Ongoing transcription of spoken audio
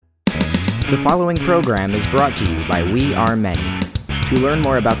The following program is brought to you by We Are Many. To learn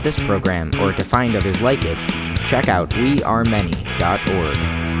more about this program or to find others like it, check out wearemany.org.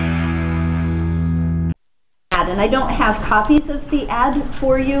 And I don't have copies of the ad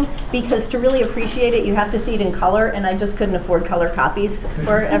for you because to really appreciate it, you have to see it in color, and I just couldn't afford color copies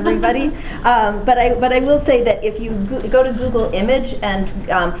for everybody. But I will say that if you go to Google Image and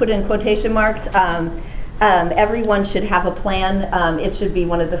put in quotation marks, everyone should have a plan. It should be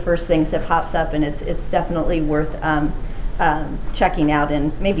one of the first things that pops up, and it's definitely worth checking out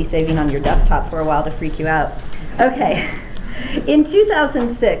and maybe saving on your desktop for a while to freak you out. Okay. In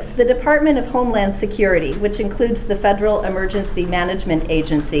 2006, the Department of Homeland Security, which includes the Federal Emergency Management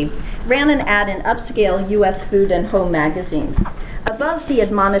Agency, ran an ad in upscale U.S. food and home magazines. Above the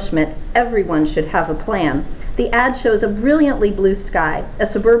admonishment, everyone should have a plan, the ad shows a brilliantly blue sky, a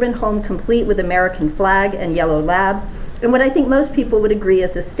suburban home complete with American flag and yellow lab, and what I think most people would agree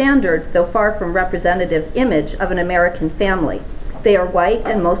is a standard, though far from representative, image of an American family. They are white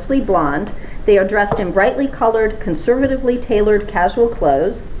and mostly blonde. They are dressed in brightly colored, conservatively tailored casual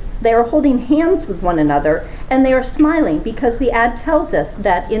clothes. They are holding hands with one another, and they are smiling because the ad tells us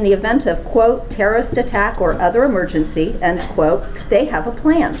that in the event of, quote, terrorist attack or other emergency, end quote, they have a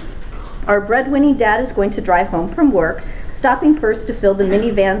plan. Our breadwinning dad is going to drive home from work, stopping first to fill the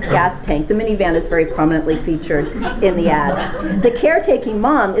minivan's gas tank. The minivan is very prominently featured in the ad. The caretaking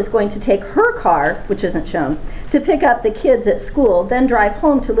mom is going to take her car, which isn't shown, to pick up the kids at school, then drive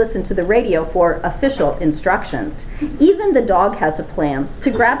home to listen to the radio for official instructions. Even the dog has a plan,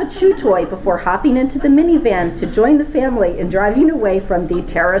 to grab a chew toy before hopping into the minivan to join the family in driving away from the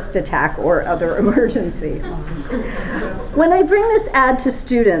terrorist attack or other emergency. When I bring this ad to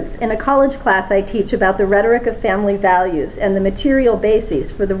students in a college class, I teach about the rhetoric of family values and the material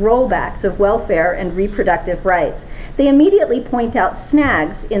bases for the rollbacks of welfare and reproductive rights. They immediately point out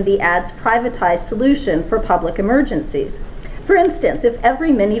snags in the ad's privatized solution for public emergencies. For instance, if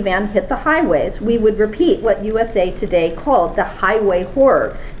every minivan hit the highways, we would repeat what USA Today called the highway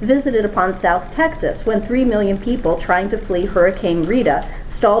horror visited upon South Texas when 3 million people trying to flee Hurricane Rita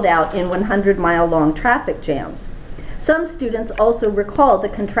stalled out in 100-mile-long traffic jams. Some students also recall the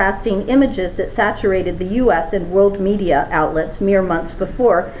contrasting images that saturated the U.S. and world media outlets mere months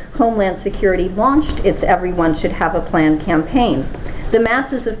before Homeland Security launched its Everyone Should Have a Plan campaign. The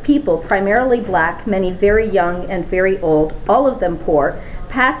masses of people, primarily black, many very young and very old, all of them poor,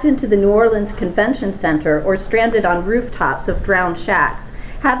 packed into the New Orleans Convention Center or stranded on rooftops of drowned shacks,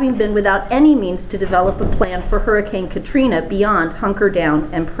 having been without any means to develop a plan for Hurricane Katrina beyond hunker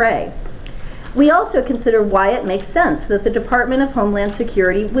down and pray. We also consider why it makes sense that the Department of Homeland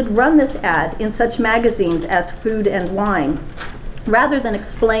Security would run this ad in such magazines as Food and Wine. Rather than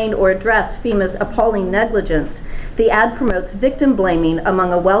explain or address FEMA's appalling negligence, the ad promotes victim blaming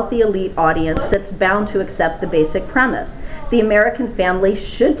among a wealthy elite audience that's bound to accept the basic premise. The American family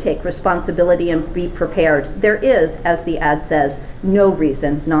should take responsibility and be prepared. There is, as the ad says, no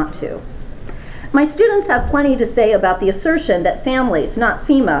reason not to. My students have plenty to say about the assertion that families, not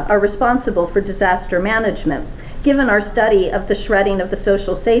FEMA, are responsible for disaster management, given our study of the shredding of the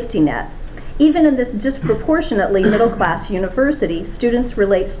social safety net. Even in this disproportionately middle-class university, students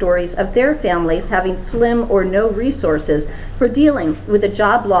relate stories of their families having slim or no resources for dealing with a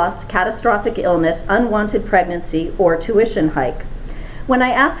job loss, catastrophic illness, unwanted pregnancy, or tuition hike. When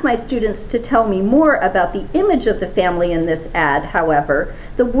I ask my students to tell me more about the image of the family in this ad, however,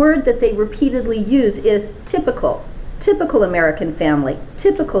 the word that they repeatedly use is typical. Typical American family,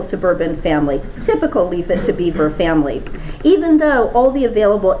 typical suburban family, typical Leave It to Beaver family, even though all the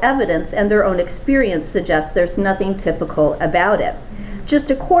available evidence and their own experience suggests there's nothing typical about it. Just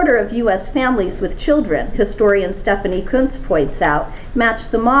a quarter of U.S. families with children, historian Stephanie Kuntz points out, match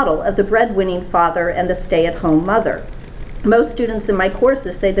the model of the breadwinning father and the stay-at-home mother. Most students in my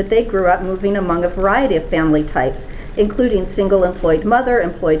courses say that they grew up moving among a variety of family types, including single employed mother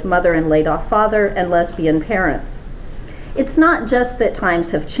and laid-off father, and lesbian parents. It's not just that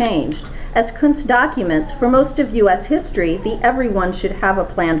times have changed. As Kuntz documents, for most of U.S. history, the everyone should have a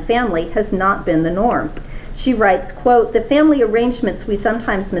planned family has not been the norm. She writes, quote, the family arrangements we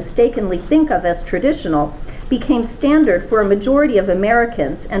sometimes mistakenly think of as traditional became standard for a majority of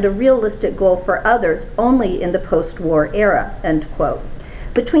Americans and a realistic goal for others only in the post-war era, end quote.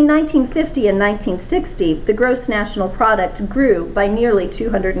 Between 1950 and 1960, the gross national product grew by nearly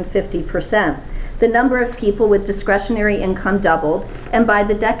 250%. The number of people with discretionary income doubled, and by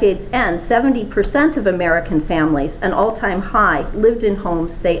the decade's end, 70% of American families, an all-time high, lived in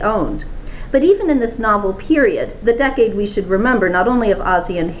homes they owned. But even in this novel period, the decade we should remember not only of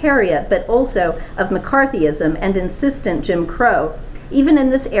Ozzie and Harriet, but also of McCarthyism and insistent Jim Crow, Even in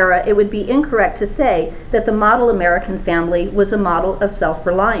this era, it would be incorrect to say that the model American family was a model of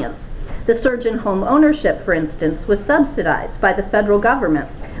self-reliance. The surge in home ownership, for instance, was subsidized by the federal government,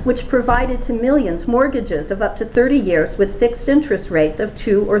 which provided to millions mortgages of up to 30 years with fixed interest rates of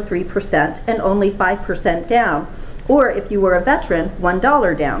 2 or 3% and only 5% down, or if you were a veteran,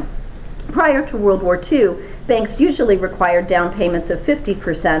 $1 down. Prior to World War II, banks usually required down payments of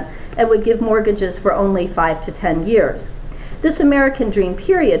 50% and would give mortgages for only 5 to 10 years. This American dream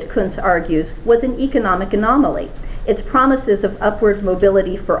period, Kuntz argues, was an economic anomaly. Its promises of upward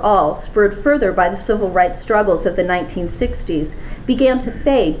mobility for all, spurred further by the civil rights struggles of the 1960s, began to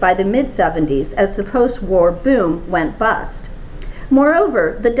fade by the mid-70s as the post-war boom went bust.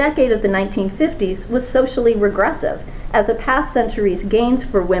 Moreover, the decade of the 1950s was socially regressive, as a past century's gains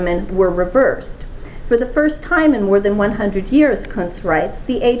for women were reversed. For the first time in more than 100 years, Kuntz writes,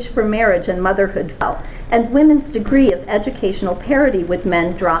 the age for marriage and motherhood fell, and women's degree of educational parity with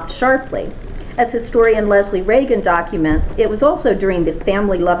men dropped sharply. As historian Leslie Reagan documents, it was also during the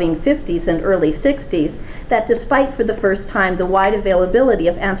family-loving 50s and early 60s that despite for the first time the wide availability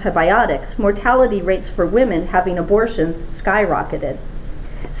of antibiotics, mortality rates for women having abortions skyrocketed.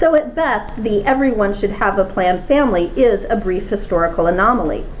 So at best, the everyone should have a planned family is a brief historical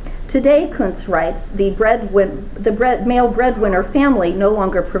anomaly. Today, Kuntz writes, the male breadwinner family no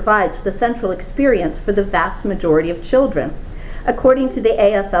longer provides the central experience for the vast majority of children. According to the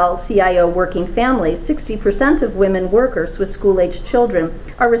AFL-CIO Working Families, 60% of women workers with school-aged children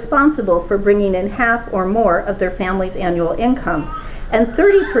are responsible for bringing in half or more of their family's annual income, and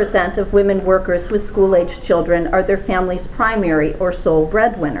 30% of women workers with school-aged children are their family's primary or sole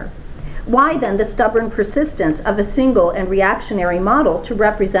breadwinner. Why then the stubborn persistence of a single and reactionary model to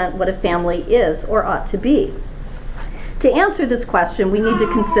represent what a family is or ought to be? To answer this question, we need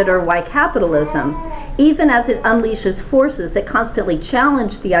to consider why capitalism, even as it unleashes forces that constantly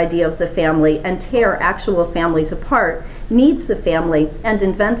challenge the idea of the family and tear actual families apart, needs the family and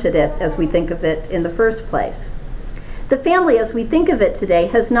invented it as we think of it in the first place. The family as we think of it today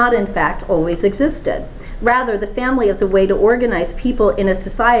has not in fact always existed. Rather, the family as a way to organize people in a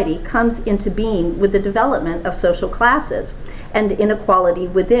society comes into being with the development of social classes and inequality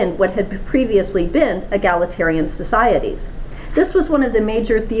within what had previously been egalitarian societies. This was one of the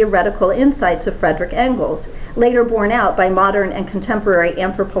major theoretical insights of Friedrich Engels, later borne out by modern and contemporary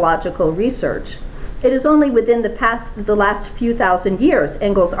anthropological research. It is only within the last few thousand years,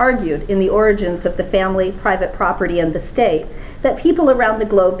 Engels argued, in The Origins of the Family, Private Property, and the State, that people around the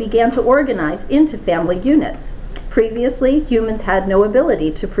globe began to organize into family units. Previously, humans had no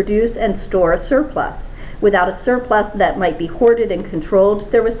ability to produce and store a surplus. Without a surplus that might be hoarded and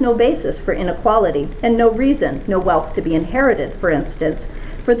controlled, there was no basis for inequality and no reason, no wealth to be inherited, for instance,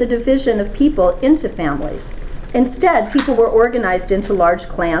 for the division of people into families. Instead, people were organized into large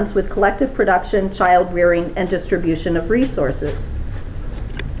clans with collective production, child rearing, and distribution of resources.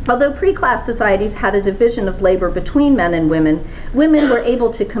 Although pre-class societies had a division of labor between men and women, women were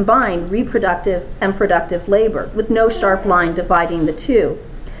able to combine reproductive and productive labor with no sharp line dividing the two.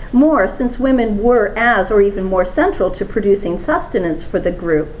 More, since women were as or even more central to producing sustenance for the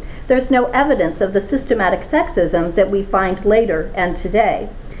group, there's no evidence of the systematic sexism that we find later and today.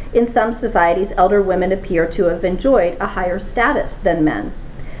 In some societies, elder women appear to have enjoyed a higher status than men.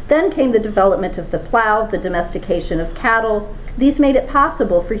 Then came the development of the plow, the domestication of cattle. These made it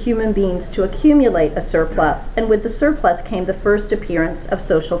possible for human beings to accumulate a surplus, and with the surplus came the first appearance of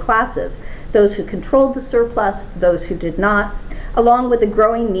social classes, those who controlled the surplus, those who did not, along with a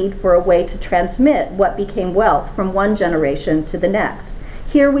growing need for a way to transmit what became wealth from one generation to the next.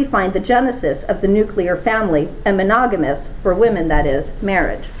 Here we find the genesis of the nuclear family and monogamous, for women that is,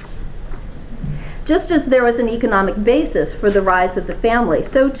 marriage. Just as there was an economic basis for the rise of the family,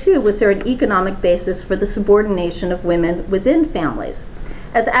 so too was there an economic basis for the subordination of women within families.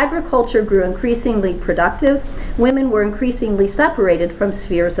 As agriculture grew increasingly productive, women were increasingly separated from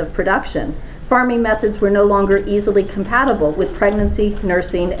spheres of production. Farming methods were no longer easily compatible with pregnancy,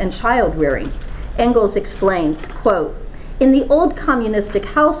 nursing, and child rearing. Engels explains, quote, "In the old communistic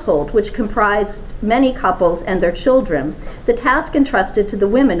household, which comprised many couples and their children, the task entrusted to the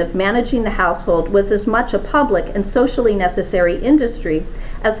women of managing the household was as much a public and socially necessary industry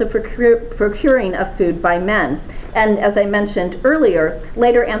as the procuring of food by men." And as I mentioned earlier,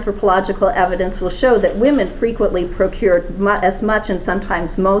 later anthropological evidence will show that women frequently procured as much and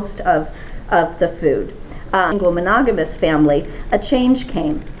sometimes most of the food. Single monogamous family, a change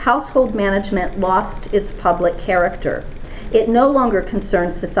came. Household management lost its public character. It no longer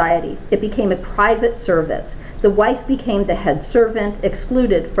concerned society. It became a private service. The wife became the head servant,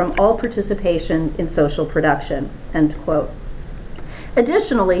 excluded from all participation in social production, end quote.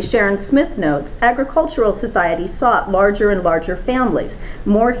 Additionally, Sharon Smith notes, agricultural society sought larger and larger families,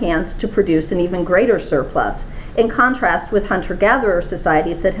 more hands to produce an even greater surplus, in contrast with hunter-gatherer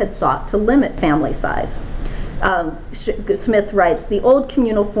societies that had sought to limit family size. Smith writes, the old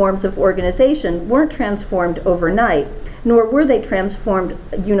communal forms of organization weren't transformed overnight, nor were they transformed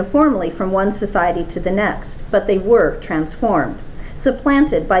uniformly from one society to the next, but they were transformed,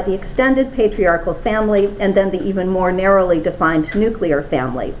 supplanted by the extended patriarchal family and then the even more narrowly defined nuclear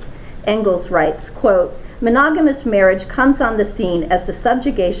family. Engels writes, quote, monogamous marriage comes on the scene as the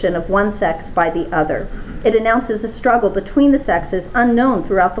subjugation of one sex by the other. It announces a struggle between the sexes unknown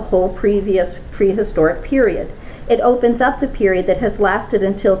throughout the whole previous prehistoric period. It opens up the period that has lasted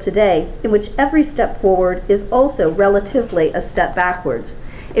until today, in which every step forward is also relatively a step backwards,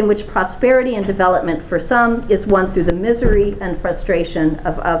 in which prosperity and development for some is won through the misery and frustration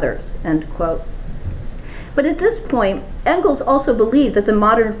of others, end quote. But at this point, Engels also believed that the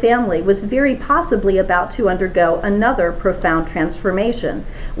modern family was very possibly about to undergo another profound transformation,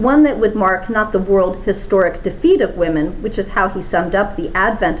 one that would mark not the world historic defeat of women, which is how he summed up the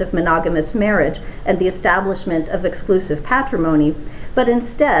advent of monogamous marriage and the establishment of exclusive patrimony, but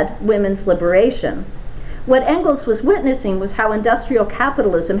instead women's liberation. What Engels was witnessing was how industrial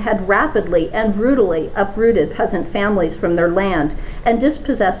capitalism had rapidly and brutally uprooted peasant families from their land and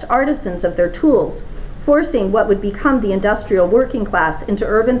dispossessed artisans of their tools, forcing what would become the industrial working class into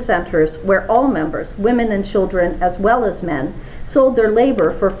urban centers where all members, women and children as well as men, sold their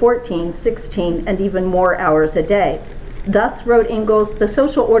labor for 14, 16, and even more hours a day. Thus, wrote Engels, the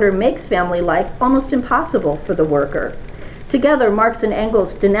social order makes family life almost impossible for the worker. Together, Marx and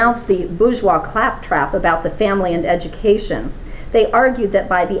Engels denounced the bourgeois claptrap about the family and education. They argued that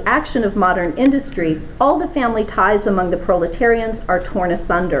by the action of modern industry, all the family ties among the proletarians are torn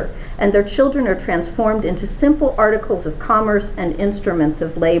asunder, and their children are transformed into simple articles of commerce and instruments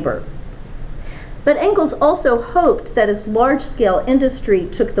of labor. But Engels also hoped that as large-scale industry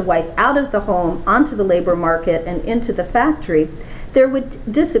took the wife out of the home, onto the labor market, and into the factory, there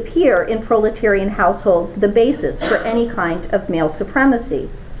would disappear in proletarian households the basis for any kind of male supremacy.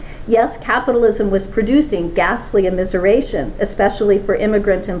 Yes, capitalism was producing ghastly immiseration, especially for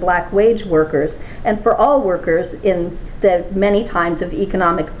immigrant and black wage workers, and for all workers in the many times of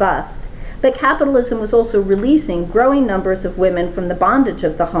economic bust. But capitalism was also releasing growing numbers of women from the bondage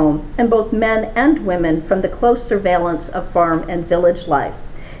of the home, and both men and women from the close surveillance of farm and village life.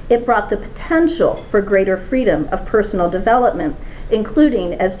 It brought the potential for greater freedom of personal development,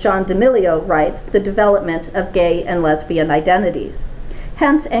 including, as John D'Amelio writes, the development of gay and lesbian identities.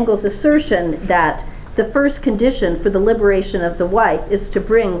 Hence, Engels' assertion that the first condition for the liberation of the wife is to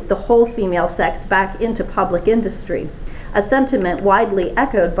bring the whole female sex back into public industry, a sentiment widely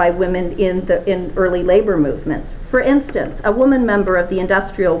echoed by women in early labor movements. For instance, a woman member of the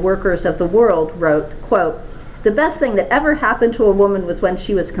Industrial Workers of the World wrote, quote, the best thing that ever happened to a woman was when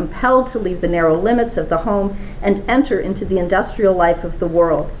she was compelled to leave the narrow limits of the home and enter into the industrial life of the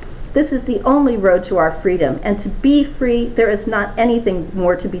world. This is the only road to our freedom, and to be free, there is not anything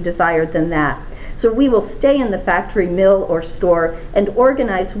more to be desired than that. So we will stay in the factory, mill, or store and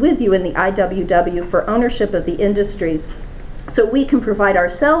organize with you in the IWW for ownership of the industries so we can provide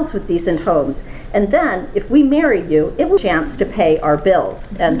ourselves with decent homes. And then, if we marry you, it will be a chance to pay our bills,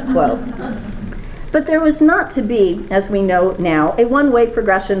 end quote. But there was not to be, as we know now, a one-way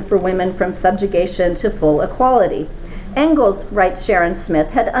progression for women from subjugation to full equality. Engels, writes Sharon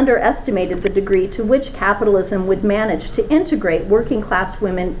Smith, had underestimated the degree to which capitalism would manage to integrate working-class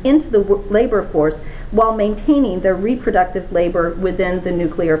women into the labor force while maintaining their reproductive labor within the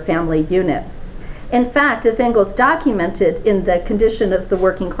nuclear family unit. In fact, as Engels documented in The Condition of the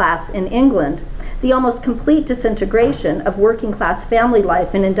Working Class in England, the almost complete disintegration of working-class family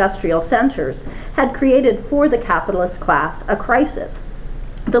life in industrial centers had created for the capitalist class a crisis.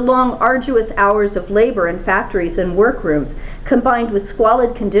 The long, arduous hours of labor in factories and workrooms, combined with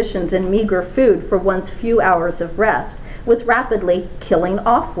squalid conditions and meager food for one's few hours of rest, was rapidly killing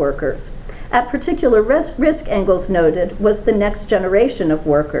off workers. At particular risk, Engels noted, was the next generation of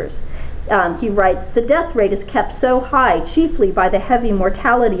workers. He writes, the death rate is kept so high chiefly by the heavy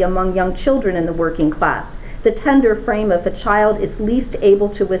mortality among young children in the working class. The tender frame of a child is least able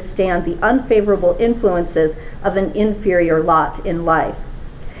to withstand the unfavorable influences of an inferior lot in life.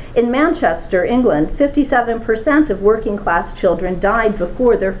 In Manchester, England, 57% of working-class children died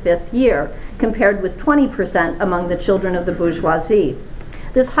before their 5th year, compared with 20% among the children of the bourgeoisie.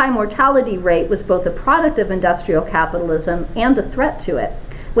 This high mortality rate was both a product of industrial capitalism and a threat to it.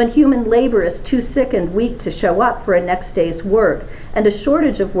 When human labor is too sick and weak to show up for a next day's work, and a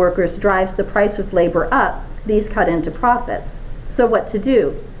shortage of workers drives the price of labor up, these cut into profits. So what to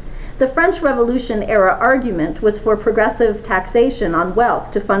do? The French Revolution era argument was for progressive taxation on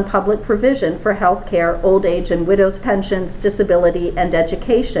wealth to fund public provision for health care, old age and widows' pensions, disability, and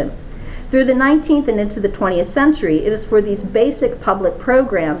education. Through the 19th and into the 20th century, it is for these basic public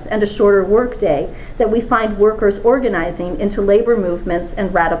programs and a shorter workday that we find workers organizing into labor movements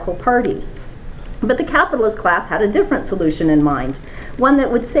and radical parties. But the capitalist class had a different solution in mind, one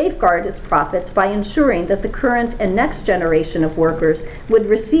that would safeguard its profits by ensuring that the current and next generation of workers would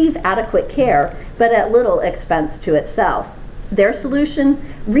receive adequate care, but at little expense to itself. Their solution?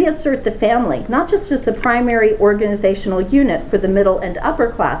 Reassert the family, not just as the primary organizational unit for the middle and upper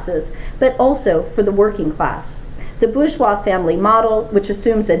classes, but also for the working class. The bourgeois family model, which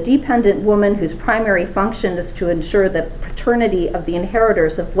assumes a dependent woman whose primary function is to ensure the paternity of the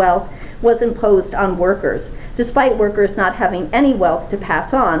inheritors of wealth, was imposed on workers, despite workers not having any wealth to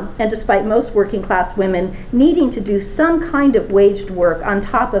pass on, and despite most working class women needing to do some kind of waged work on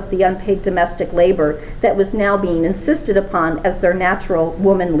top of the unpaid domestic labor that was now being insisted upon as their natural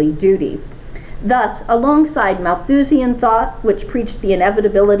womanly duty. Thus, alongside Malthusian thought, which preached the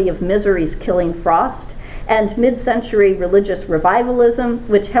inevitability of misery's killing frost, and mid-century religious revivalism,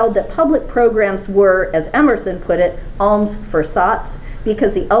 which held that public programs were, as Emerson put it, alms for sots,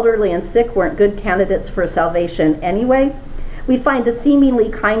 because the elderly and sick weren't good candidates for salvation anyway, we find the seemingly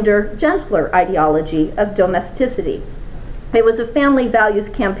kinder, gentler ideology of domesticity. It was a family values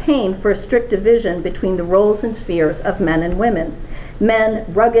campaign for a strict division between the roles and spheres of men and women.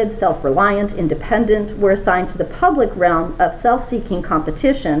 Men, rugged, self-reliant, independent, were assigned to the public realm of self-seeking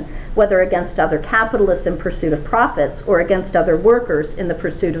competition, whether against other capitalists in pursuit of profits or against other workers in the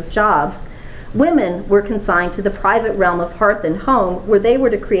pursuit of jobs. Women were consigned to the private realm of hearth and home, where they were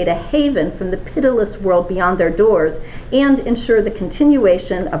to create a haven from the pitiless world beyond their doors and ensure the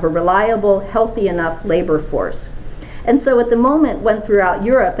continuation of a reliable, healthy enough labor force. And so at the moment when throughout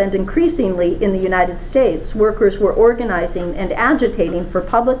Europe and increasingly in the United States, workers were organizing and agitating for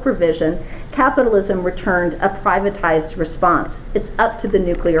public provision, capitalism returned a privatized response. It's up to the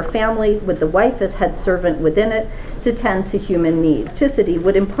nuclear family, with the wife as head servant within it, to tend to human needs. Domesticity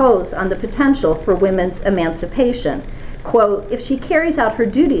would impose on the potential for women's emancipation. Quote, if she carries out her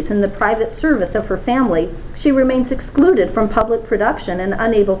duties in the private service of her family, she remains excluded from public production and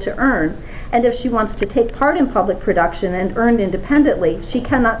unable to earn. And if she wants to take part in public production and earn independently, she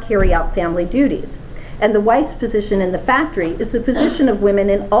cannot carry out family duties. And the wife's position in the factory is the position of women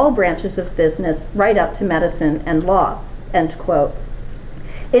in all branches of business, right up to medicine and law, end quote.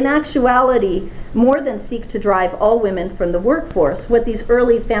 In actuality, more than seek to drive all women from the workforce, what these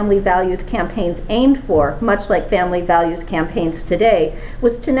early family values campaigns aimed for, much like family values campaigns today,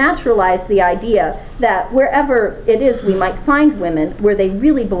 was to naturalize the idea that wherever it is we might find women, where they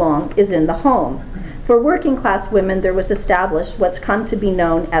really belong is in the home. For working class women, there was established what's come to be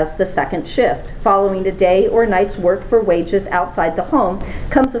known as the second shift. Following a day or night's work for wages outside the home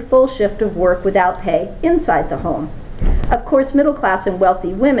comes a full shift of work without pay inside the home. Of course, middle class and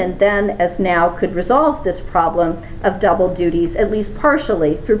wealthy women then, as now, could resolve this problem of double duties, at least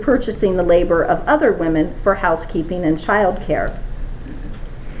partially, through purchasing the labor of other women for housekeeping and childcare.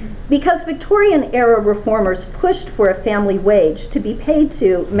 Because Victorian-era reformers pushed for a family wage to be paid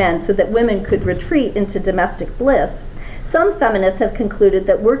to men so that women could retreat into domestic bliss, some feminists have concluded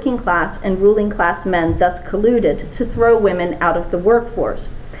that working class and ruling class men thus colluded to throw women out of the workforce.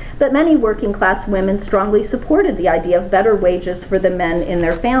 But many working class women strongly supported the idea of better wages for the men in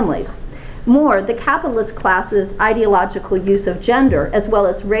their families. More, the capitalist class's ideological use of gender, as well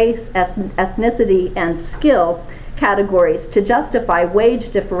as race, ethnicity, and skill categories to justify wage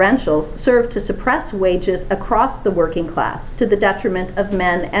differentials, served to suppress wages across the working class to the detriment of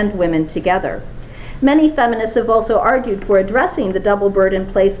men and women together. Many feminists have also argued for addressing the double burden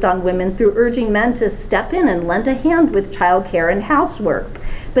placed on women through urging men to step in and lend a hand with childcare and housework.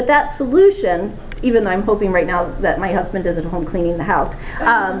 But that solution, even though I'm hoping right now that my husband is at home cleaning the house,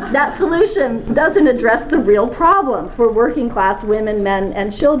 that solution doesn't address the real problem for working class women, men,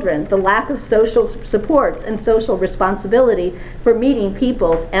 and children, the lack of social supports and social responsibility for meeting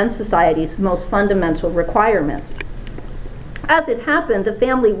people's and society's most fundamental requirements. As it happened, the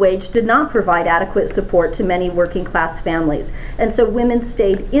family wage did not provide adequate support to many working class families, and so women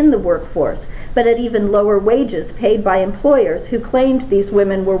stayed in the workforce, but at even lower wages paid by employers who claimed these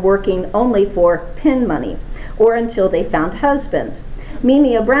women were working only for pin money, or until they found husbands.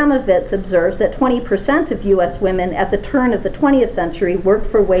 Mimi Abramovitz observes that 20% of U.S. women at the turn of the 20th century worked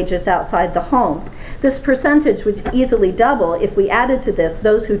for wages outside the home. This percentage would easily double if we added to this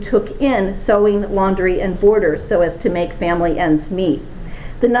those who took in sewing, laundry, and borders so as to make family ends meet.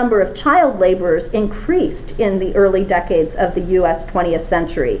 The number of child laborers increased in the early decades of the US 20th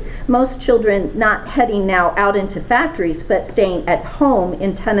century. Most children not heading now out into factories, but staying at home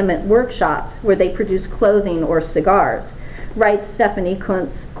in tenement workshops where they produce clothing or cigars. Writes Stephanie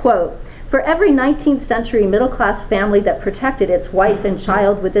Kuntz, quote, "For every 19th century middle-class family that protected its wife and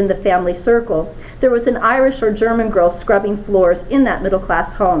child within the family circle, there was an Irish or German girl scrubbing floors in that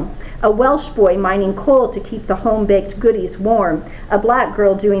middle-class home, a Welsh boy mining coal to keep the home-baked goodies warm, a black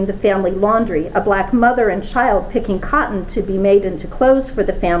girl doing the family laundry, a black mother and child picking cotton to be made into clothes for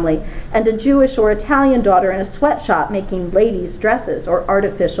the family, and a Jewish or Italian daughter in a sweatshop making ladies' dresses or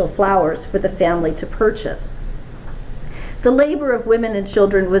artificial flowers for the family to purchase." The labor of women and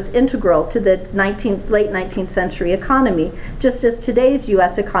children was integral to the late 19th century economy, just as today's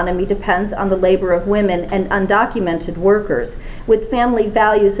U.S. economy depends on the labor of women and undocumented workers, with family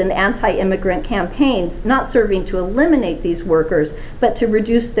values and anti-immigrant campaigns not serving to eliminate these workers, but to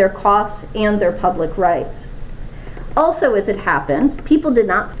reduce their costs and their public rights. Also, as it happened, people did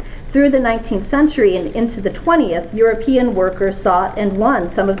not. Through the 19th century and into the 20th, European workers sought and won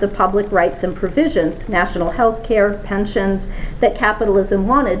some of the public rights and provisions, national health care, pensions, that capitalism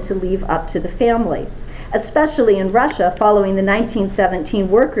wanted to leave up to the family. Especially in Russia, following the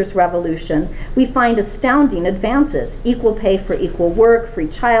 1917 Workers' Revolution, we find astounding advances: equal pay for equal work, free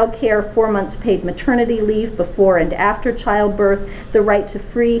child care, 4 months paid maternity leave before and after childbirth, the right to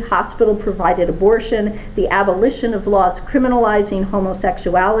free hospital-provided abortion, the abolition of laws criminalizing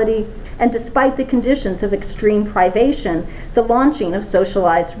homosexuality, and despite the conditions of extreme privation, the launching of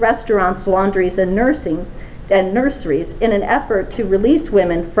socialized restaurants, laundries, and nurseries in an effort to release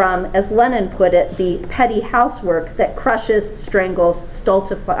women from, as Lenin put it, the petty housework that crushes, strangles,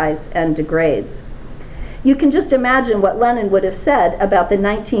 stultifies, and degrades. You can just imagine what Lenin would have said about the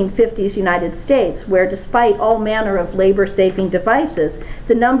 1950s United States, where despite all manner of labor-saving devices,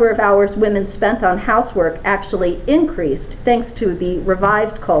 the number of hours women spent on housework actually increased thanks to the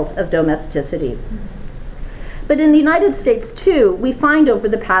revived cult of domesticity. But in the United States, too, we find over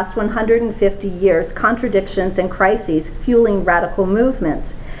the past 150 years contradictions and crises fueling radical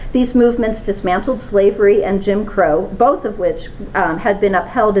movements. These movements dismantled slavery and Jim Crow, both of which had been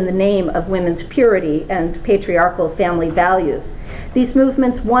upheld in the name of women's purity and patriarchal family values. These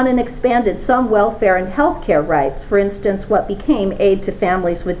movements won and expanded some welfare and health care rights, for instance, what became aid to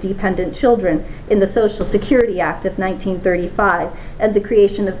families with dependent children in the Social Security Act of 1935 and the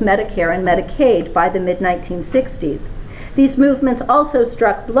creation of Medicare and Medicaid by the mid-1960s. These movements also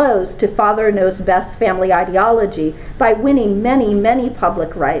struck blows to Father Knows Best family ideology by winning many, many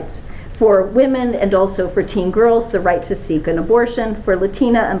public rights. For women and also for teen girls, the right to seek an abortion. For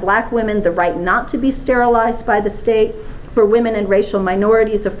Latina and Black women, the right not to be sterilized by the state. For women and racial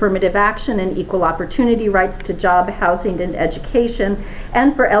minorities, affirmative action and equal opportunity rights to job, housing, and education.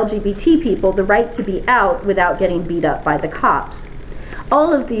 And for LGBT people, the right to be out without getting beat up by the cops.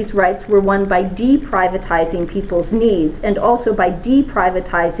 All of these rights were won by deprivatizing people's needs and also by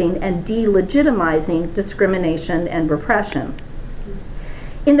deprivatizing and delegitimizing discrimination and repression.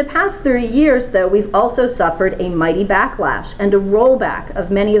 In the past 30 years, though, we've also suffered a mighty backlash and a rollback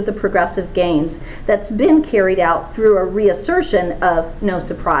of many of the progressive gains that's been carried out through a reassertion of, no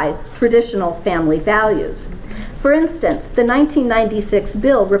surprise, traditional family values. For instance, the 1996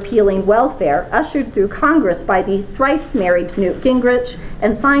 bill repealing welfare, ushered through Congress by the thrice-married Newt Gingrich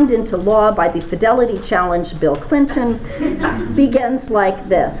and signed into law by the fidelity-challenged Bill Clinton, begins like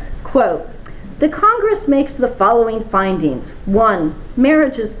this, quote, "The Congress makes the following findings. 1,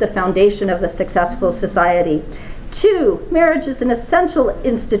 marriage is the foundation of a successful society. 2, marriage is an essential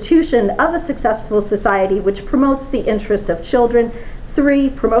institution of a successful society which promotes the interests of children. 3,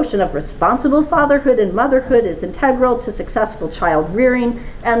 promotion of responsible fatherhood and motherhood is integral to successful child rearing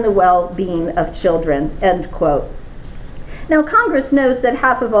and the well-being of children," end quote. Now, Congress knows that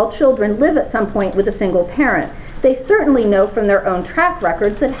half of all children live at some point with a single parent. They certainly know from their own track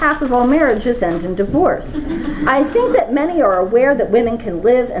records that half of all marriages end in divorce. I think that many are aware that women can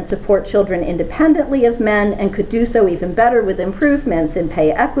live and support children independently of men and could do so even better with improvements in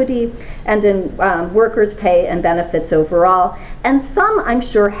pay equity and in workers' pay and benefits overall. And some, I'm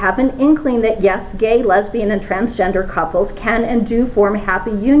sure, have an inkling that yes, gay, lesbian, and transgender couples can and do form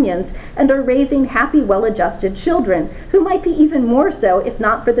happy unions and are raising happy, well-adjusted children, who might be even more so if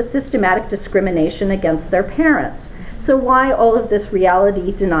not for the systematic discrimination against their parents. So why all of this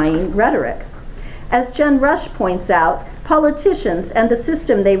reality-denying rhetoric? As Jen Rush points out, politicians and the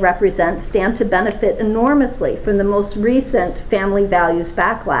system they represent stand to benefit enormously from the most recent family values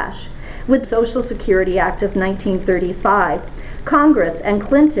backlash. With the Social Security Act of 1935, Congress and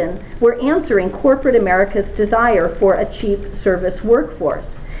Clinton were answering corporate America's desire for a cheap service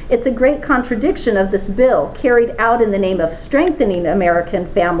workforce. It's a great contradiction of this bill, carried out in the name of strengthening American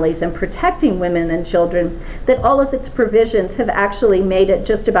families and protecting women and children, that all of its provisions have actually made it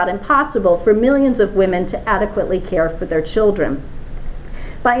just about impossible for millions of women to adequately care for their children.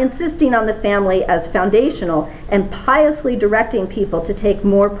 By insisting on the family as foundational and piously directing people to take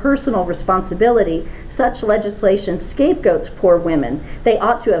more personal responsibility, such legislation scapegoats poor women. They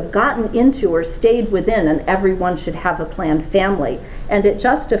ought to have gotten into or stayed within an everyone should have a planned family, and it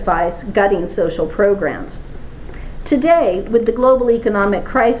justifies gutting social programs. Today, with the global economic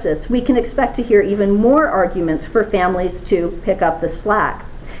crisis, we can expect to hear even more arguments for families to pick up the slack.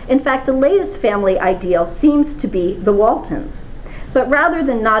 In fact, the latest family ideal seems to be the Waltons. But rather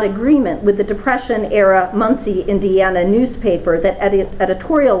than not agreement with the Depression-era Muncie, Indiana newspaper that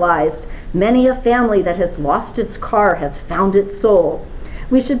editorialized, "Many a family that has lost its car has found its soul,"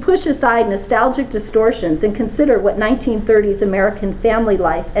 we should push aside nostalgic distortions and consider what 1930s American family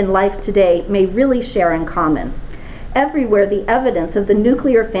life and life today may really share in common. Everywhere, the evidence of the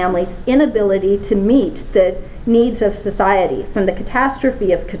nuclear family's inability to meet the needs of society, from the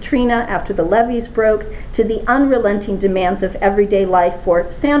catastrophe of Katrina after the levees broke to the unrelenting demands of everyday life for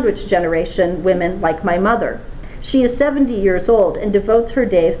sandwich generation women like my mother. She is 70 years old and devotes her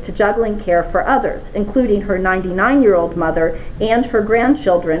days to juggling care for others, including her 99-year-old mother and her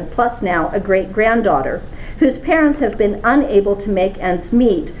grandchildren, plus now a great-granddaughter, whose parents have been unable to make ends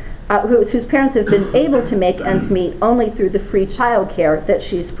meet, whose parents have been able to make ends meet only through the free childcare that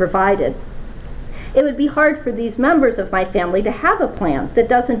she's provided. It would be hard for these members of my family to have a plan that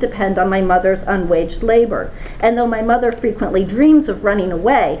doesn't depend on my mother's unwaged labor. And though my mother frequently dreams of running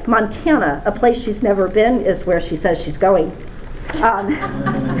away, Montana, a place she's never been, is where she says she's going.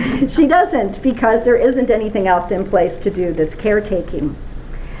 She doesn't, because there isn't anything else in place to do this caretaking.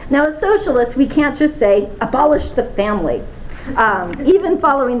 Now, as socialists, we can't just say, abolish the family. Even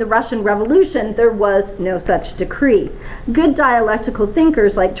following the Russian Revolution, there was no such decree. Good dialectical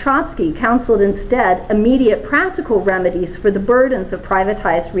thinkers like Trotsky counseled instead immediate practical remedies for the burdens of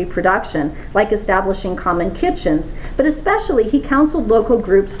privatized reproduction, like establishing common kitchens, but especially he counseled local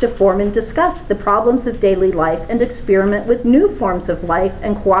groups to form and discuss the problems of daily life and experiment with new forms of life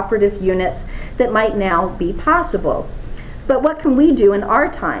and cooperative units that might now be possible. But what can we do in our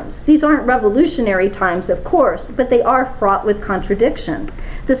times? These aren't revolutionary times, of course, but they are fraught with contradiction.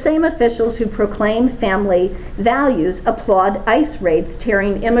 The same officials who proclaim family values applaud ICE raids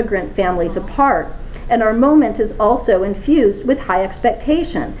tearing immigrant families apart. And our moment is also infused with high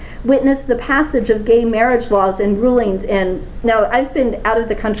expectation. Witness the passage of gay marriage laws and rulings in, now I've been out of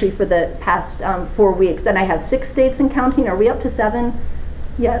the country for the past 4 weeks, and I have 6 states and counting. Are we up to 7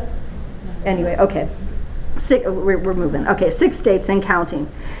 yet? Anyway, okay. We're moving. Okay, 6 states and counting.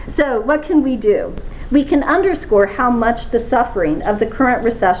 So what can we do? We can underscore how much the suffering of the current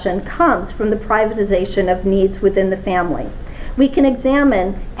recession comes from the privatization of needs within the family. We can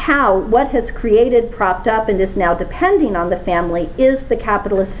examine how what has created, propped up, and is now depending on the family is the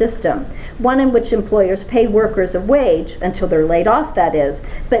capitalist system, one in which employers pay workers a wage, until they're laid off, that is,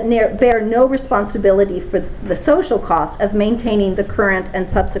 but bear no responsibility for the social costs of maintaining the current and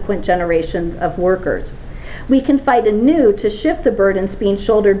subsequent generations of workers. We can fight anew to shift the burdens being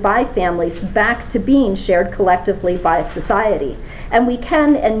shouldered by families back to being shared collectively by society. And we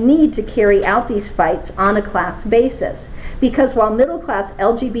can and need to carry out these fights on a class basis. Because while middle-class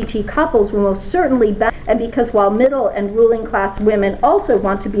LGBT couples will most certainly benefit, and because while middle and ruling class women also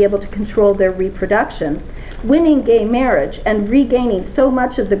want to be able to control their reproduction, winning gay marriage and regaining so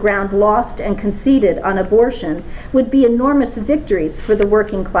much of the ground lost and conceded on abortion would be enormous victories for the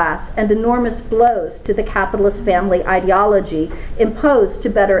working class and enormous blows to the capitalist family ideology imposed to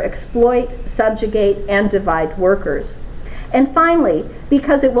better exploit, subjugate, and divide workers. And finally,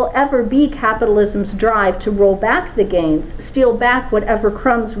 because it will ever be capitalism's drive to roll back the gains, steal back whatever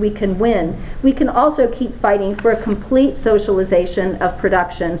crumbs we can win, we can also keep fighting for a complete socialization of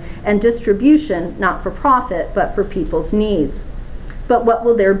production and distribution, not for profit, but for people's needs. But what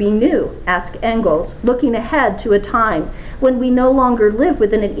will there be new, asked Engels, looking ahead to a time when we no longer live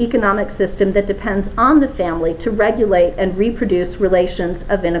within an economic system that depends on the family to regulate and reproduce relations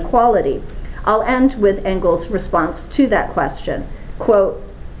of inequality. I'll end with Engels' response to that question. Quote,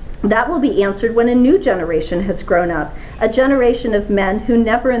 "That will be answered when a new generation has grown up, a generation of men who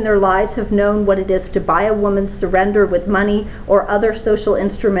never in their lives have known what it is to buy a woman's surrender with money or other social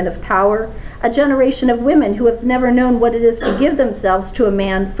instrument of power, a generation of women who have never known what it is to give themselves to a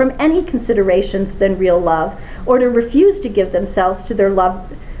man from any considerations than real love, or to refuse to give themselves to their love,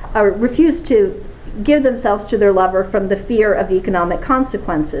 or refuse to give themselves to their lover from the fear of economic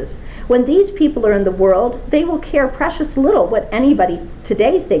consequences. When these people are in the world, they will care precious little what anybody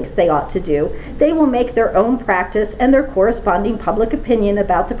today thinks they ought to do. They will make their own practice and their corresponding public opinion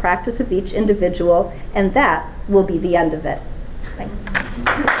about the practice of each individual, and that will be the end of it. Thanks.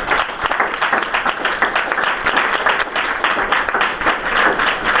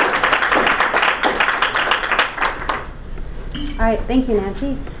 All right, thank you,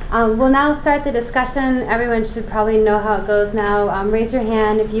 Nancy. We'll now start the discussion. Everyone should probably know how it goes now. Raise your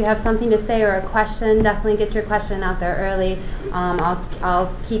hand if you have something to say or a question. Definitely get your question out there early.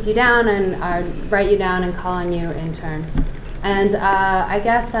 I'll keep you down and write you down and call on you in turn. And I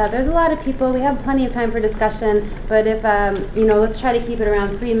guess there's a lot of people. We have plenty of time for discussion, but if, let's try to keep it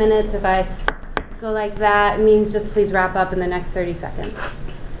around 3 minutes. If I go like that, it means just please wrap up in the next 30 seconds.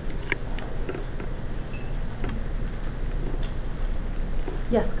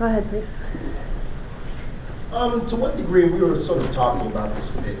 Yes, go ahead, please. To what degree, we were sort of talking about this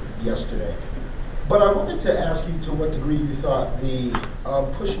a bit yesterday, but I wanted to ask you to what degree you thought the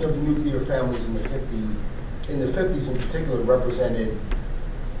pushing of the nuclear families in the 50s in particular represented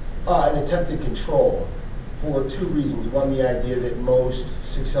an attempted control for two reasons. One, the idea that most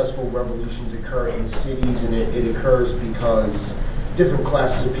successful revolutions occur in cities, and it occurs because different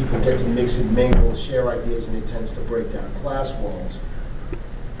classes of people get to mix and mingle, share ideas, and it tends to break down class walls.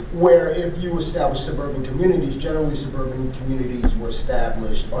 Where if you establish suburban communities, generally suburban communities were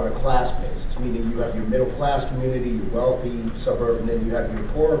established on a class basis, meaning you have your middle class community, your wealthy suburb, and then you have your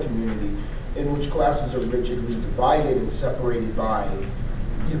poorer community, in which classes are rigidly divided and separated by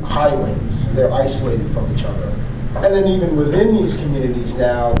highways. They're isolated from each other. And then even within these communities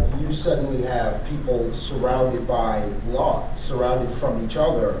now, you suddenly have people surrounded by law, surrounded from each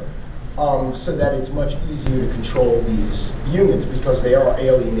other, so that it's much easier to control these units because they are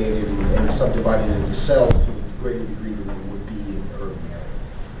alienated and subdivided into cells to a greater degree than they would be in urban areas.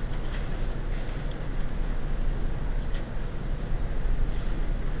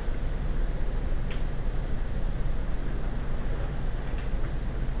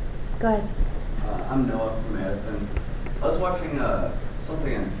 Go ahead. I'm Noah from Madison. I was watching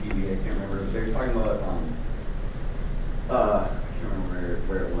something on TV, I can't remember. They were talking about, I can't remember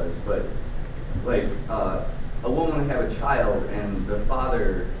where it was, but like a woman would have a child and the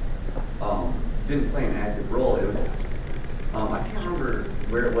father didn't play an active role. It was, I can't remember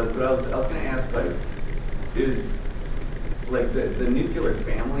where it was, but I was going to ask, like, is like the nuclear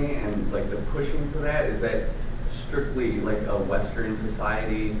family and like the pushing for that, is that strictly like a Western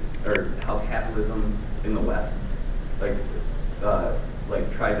society, or how capitalism in the West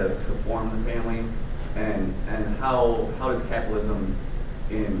tried to form the family, and how does capitalism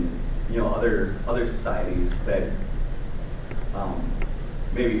in other societies that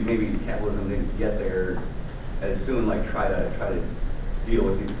maybe capitalism didn't get there as soon, like try to deal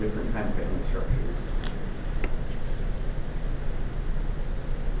with these different kind of family structures?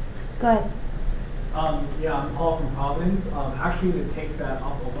 Go ahead. I'm Paul from Providence. Actually, to take that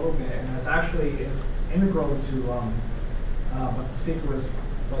up a little bit, and it's actually is integral to what the speaker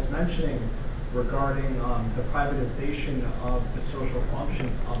was mentioning regarding the privatization of the social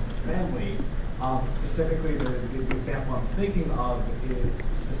functions of the family. Specifically, the example I'm thinking of is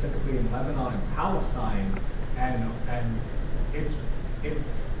specifically in Lebanon and Palestine, and it's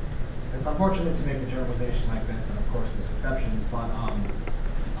unfortunate to make a generalization like this, and of course there's exceptions, but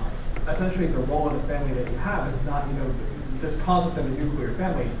essentially the role of the family that you have is not, this concept of a nuclear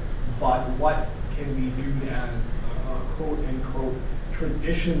family, but what can be viewed as a quote-unquote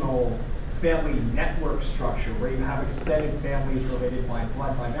traditional family network structure where you have extended families related by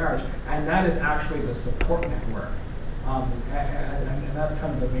blood, by marriage, and that is actually the support network. And that's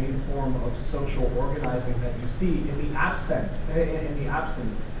kind of the main form of social organizing that you see in the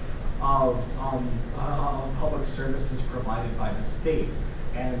absence of public services provided by the state.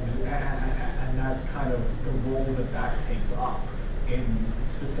 And that's kind of the role that takes up in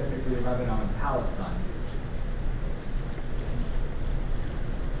specifically Lebanon and Palestine.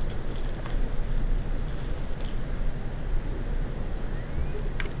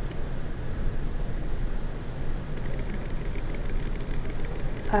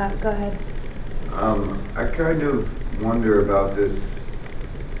 Go ahead. I kind of wonder about this,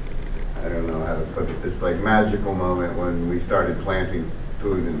 I don't know how to put it, this like magical moment when we started planting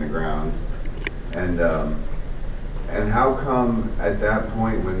food in the ground, and how come at that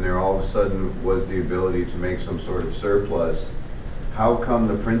point when there all of a sudden was the ability to make some sort of surplus, how come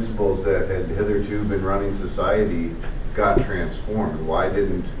the principles that had hitherto been running society got transformed? Why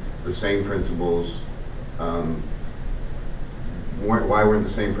didn't the same principles why weren't the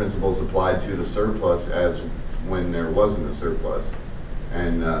same principles applied to the surplus as when there wasn't a surplus,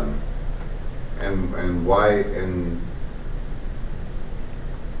 and why? And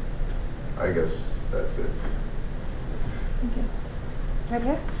I guess that's it. Thank you. Right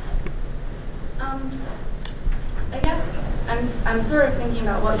here. I guess I'm sort of thinking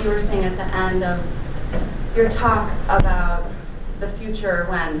about what you were saying at the end of your talk about the future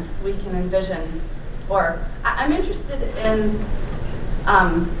when we can envision, or I'm interested in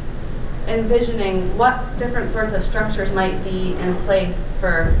envisioning what different sorts of structures might be in place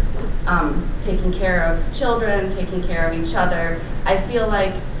for taking care of children, taking care of each other. I feel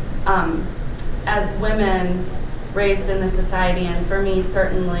like as women raised in this society, and for me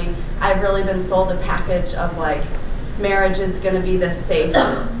certainly, I've really been sold a package of like marriage is going to be this safe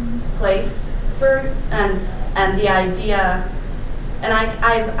place for, and the idea, and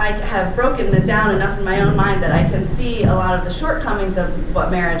I have broken it down enough in my own mind that I can see a lot of the shortcomings of what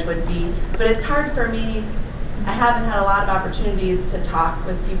marriage would be, but it's hard for me. I haven't had a lot of opportunities to talk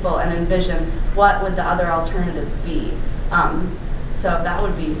with people and envision what would the other alternatives be. So that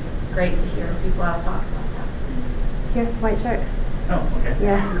would be great to hear if people have thoughts about that. Here, white shirt. Oh, okay.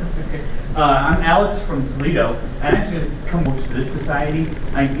 Yeah. Okay. I'm Alex from Toledo. I'm actually going to come over to this society.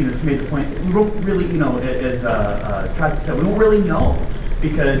 I, just made the point. We don't really, as Trask said, we don't really know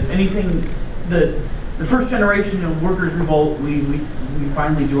because anything. The first generation, workers revolt. We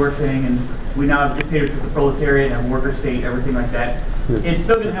finally do our thing, and we now have dictatorship, the proletariat, and worker state, everything like that. It's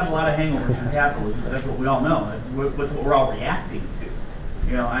still going to have a lot of hangovers from capitalism. That's what we all know. That's what we're all reacting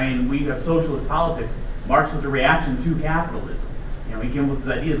to. We have socialist politics. Marx was a reaction to capitalism. He came up with his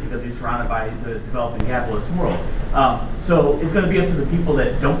ideas because he's surrounded by the developing capitalist world. So it's going to be up to the people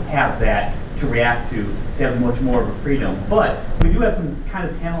that don't have that to react to have much more of a freedom. But we do have some kind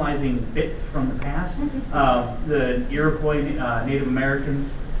of tantalizing bits from the past. The Iroquois Native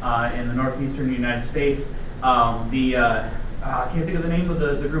Americans in the northeastern United States. I can't think of the name of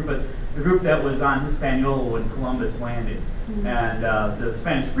the group, but the group that was on Hispaniola when Columbus landed. And the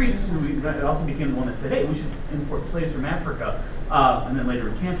Spanish priests, who also became the one that said, hey, we should import slaves from Africa, and then later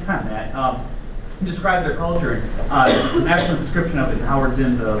recanted on that, described their culture. It's an excellent description of it in Howard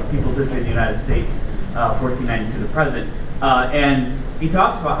Zinn's People's History of the United States, 1492 to the present. And he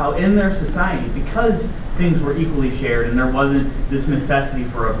talks about how in their society, because things were equally shared and there wasn't this necessity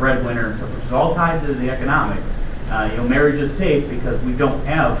for a breadwinner and stuff, which is all tied to the economics, marriage is safe because we don't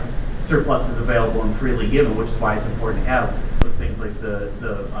have surpluses available and freely given, which is why it's important to have those things like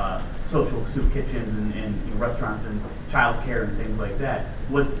the social soup kitchens and restaurants and child care and things like that.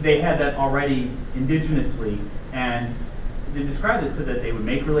 They had that already indigenously, and they described it so that they would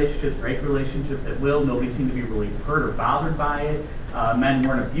make relationships, break relationships at will. Nobody seemed to be really hurt or bothered by it. Men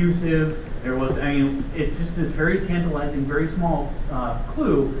weren't abusive. It's just this very tantalizing, very small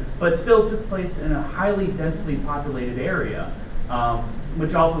clue, but still took place in a highly densely populated area.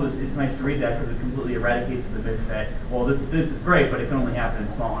 Which also it's nice to read that because it completely eradicates the myth that, well, this is great, but it can only happen in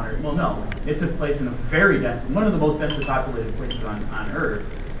small hundreds. Well, no, it took place in a very dense, one of the most densely populated places on Earth,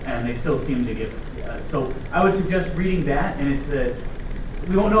 and they still seem to get. So I would suggest reading that, and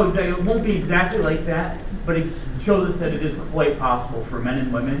we won't know exactly, it won't be exactly like that, but it shows us that it is quite possible for men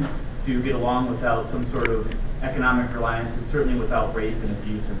and women to get along without some sort of economic reliance, and certainly without rape and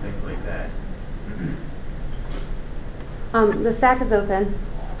abuse and things like that. The stack is open.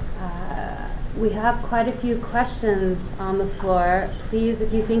 We have quite a few questions on the floor. Please,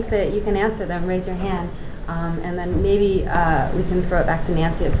 if you think that you can answer them, raise your hand. And then maybe we can throw it back to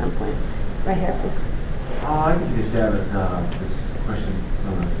Nancy at some point. Right here, please. I can take a stab at this question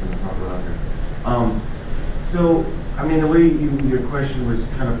from the proper author. The way your question was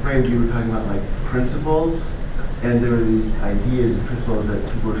kind of framed, you were talking about like principles, and there were these ideas and principles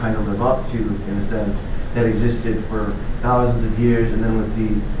that people were trying to live up to, in a sense, that existed for thousands of years, and then with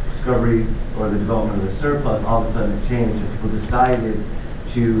the discovery or the development of the surplus, all of a sudden it changed, and people decided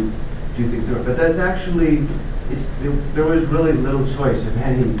to do things different. But that's actually, there was really little choice, if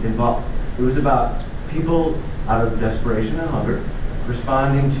any, involved. It was about people, out of desperation and hunger,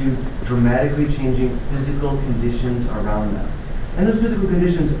 responding to dramatically changing physical conditions around them. And those physical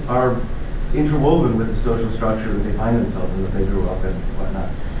conditions are interwoven with the social structure that they find themselves in, that they grew up in, and whatnot.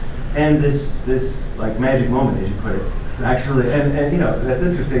 And this like magic moment, as you put it, actually, and that's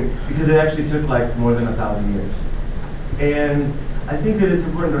interesting because it actually took like more than 1,000 years. And I think that it's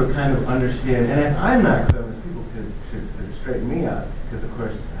important to kind of understand, and if I'm not clear, people should straighten me out, because of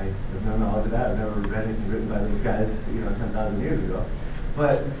course I have no knowledge of that. I've never read anything written by those guys, 10,000 years ago.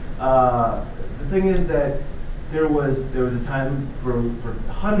 But the thing is that there was a time for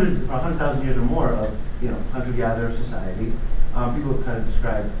 100,000 years or more of hunter-gatherer society, People have kind of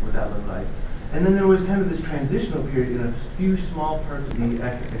described what that looked like. And then there was kind of this transitional period in a few small parts of the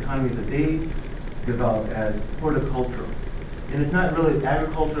economy that they developed as horticultural. And it's not really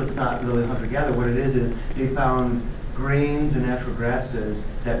agriculture, it's not really hunter-gatherer. What it is they found grains and natural grasses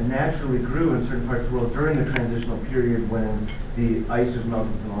that naturally grew in certain parts of the world during the transitional period when the ice was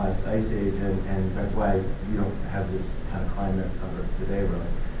melting from the last ice age, and that's why you don't have this kind of climate of today, really.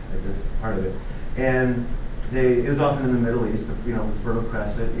 That's part of it. And it was often in the Middle East, Fertile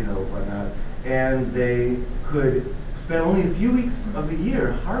Crescent, whatnot. And they could spend only a few weeks of the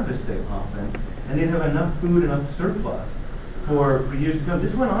year harvesting often, and they'd have enough food, enough surplus for years to come.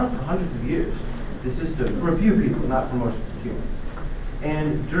 This went on for hundreds of years, this system, for a few people, not for most humans.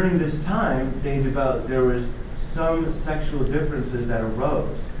 And during this time, there was some sexual differences that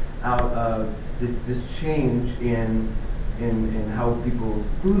arose out of this change in how people's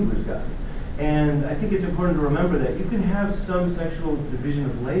food was gotten. And I think it's important to remember that you can have some sexual division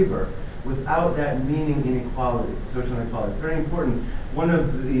of labor without that meaning inequality, social inequality. It's very important. One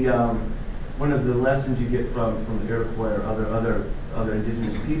of the lessons you get from the Iroquois or other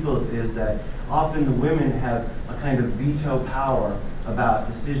indigenous peoples is that often the women have a kind of veto power about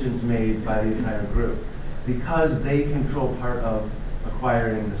decisions made by the entire group because they control part of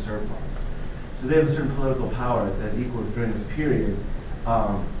acquiring the surplus. So they have a certain political power that equals during this period.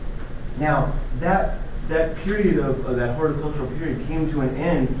 Now, that period of that horticultural period came to an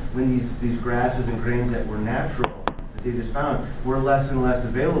end when these grasses and grains that were natural, that they just found, were less and less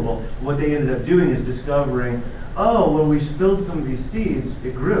available. What they ended up doing is discovering, when we spilled some of these seeds,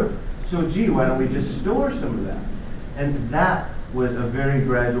 it grew. So gee, why don't we just store some of that? And that was a very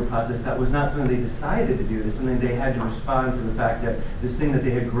gradual process. That was not something they decided to do. It's something they had to respond to the fact that this thing that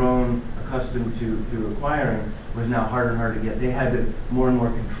they had grown accustomed to acquiring was now harder and harder to get. They had to more and more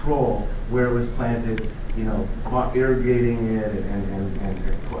control where it was planted, irrigating it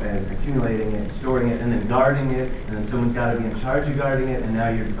and accumulating it, storing it, and then guarding it, and then someone's got to be in charge of guarding it, and now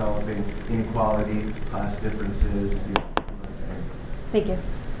you're developing inequality, class differences. Thank you.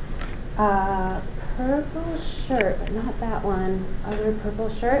 Purple shirt, but not that one. Other purple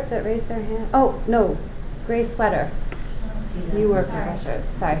shirt that raised their hand. Oh, no, gray sweater. You were purple shirt.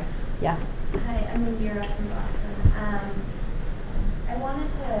 Sorry. Yeah. Hi, I'm Amira from Boston. I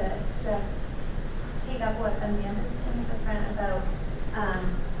wanted to just take up what Amanda was saying at the front about,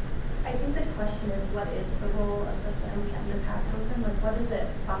 I think the question is, what is the role of the family under capitalism? Like, what does it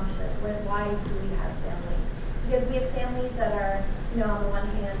function? Why do we have families? Because we have families that are, on the one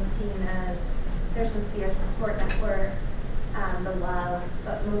hand seen as they're supposed to be our support networks, the love,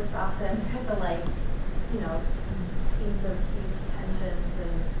 but most often the scenes of huge tensions,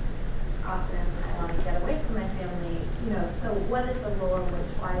 and often I want to get away from my family. So what is the role in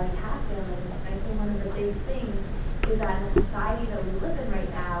why we have families? And I think one of the big things is that in the society that we live in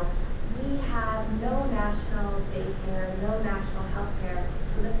right now, we have no national daycare, no national health care.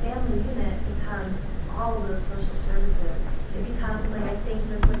 So the family unit becomes all of those social services. It becomes, like, I think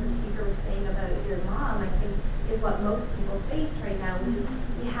what the speaker was saying about your mom, I think is what most people face right now, which is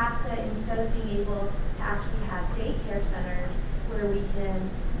we have to, instead of being able to actually have daycare centers where we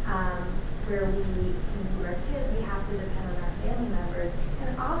can do our kids, we have to depend on our family members.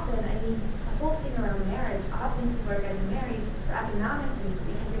 And often, the whole thing around marriage, often people are getting married for economic needs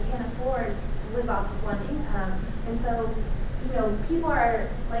because they can't afford to live off of one income. And so, people are,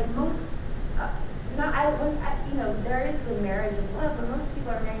 like, most, there is the marriage of love, but most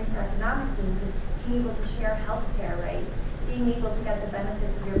people are marrying for economic needs and being able to share health care rights, being able to get the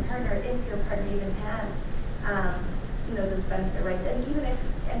benefits of your partner if your partner even has, those benefit rights. And even if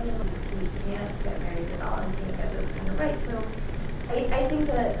any of them can't get married at all and can't get those kind of rights. So I think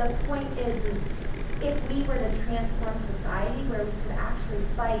the point is if we were to transform society where we could actually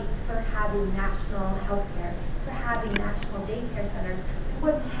fight for having national health care, for having national daycare centers, we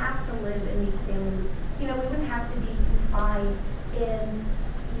wouldn't have to live in these families. We wouldn't have to be confined in,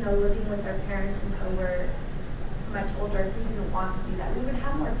 living with our parents until we're much older if we didn't want to do that. We would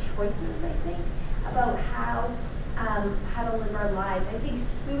have more choices, I think, about how to live our lives. I think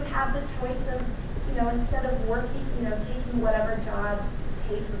we would have the choice of, instead of working, taking whatever job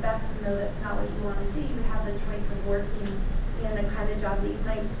pays the best, even though that's not what you want to do, you would have the choice of working in a kind of job that you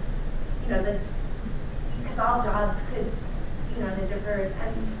might, because all jobs could, to differ,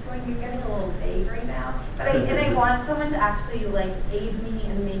 and you're getting a little vague right now, but I want someone to actually, aid me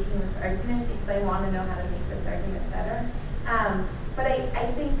in making this argument because I want to know how to make this argument better. But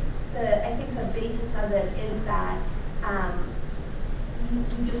I think the basis of it is that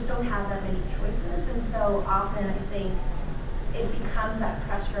you just don't have that many choices, and so often I think it becomes that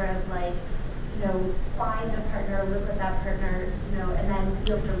pressure of find a partner, live with that partner, you know, and then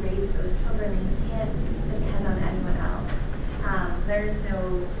you have to raise those children, and you can't depend on anyone else. There's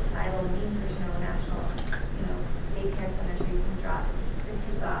no societal means, there's no national, you know, daycare centers where you can drop your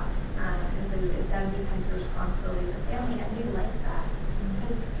kids off. And so it then becomes the responsibility of the family, and we like that.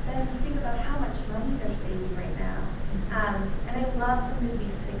 Because then you think about how much money they're saving right now. And I love the movie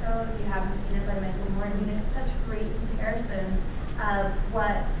Sicko, if you haven't seen it, by Michael Moore. I mean, it's such great comparisons of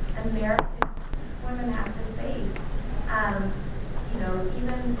what American women have to face. You know,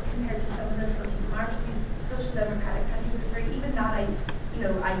 even compared to some of the social democracies, social democratic countries, which are even not, you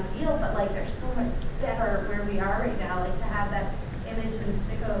know, ideal, but like they're so much better where we are right now. Like to have that image in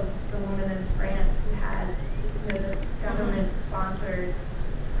Sicko of the woman in France who has, you know, this government-sponsored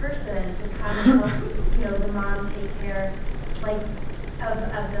person to come and help, you know, the mom take care, like,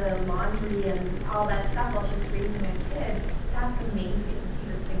 of the laundry and all that stuff while she's raising a kid. That's amazing to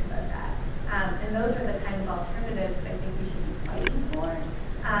even think about that. And those are the kind of alternatives that I think we should be fighting for.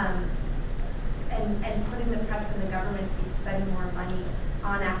 And putting the pressure on the government to be spending more money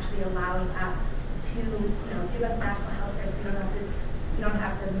on actually allowing us to, you know, give us national health care so we don't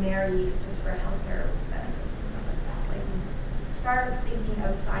have to marry just for health care benefits and stuff like that. Like, start thinking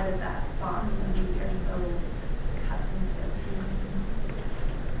outside of that box that we are so accustomed to.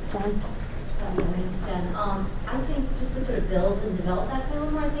 Jen? My name's Jen. I think just to sort of build and develop that kind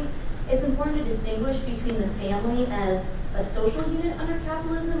of more, I think it's important to distinguish between the family as a social unit under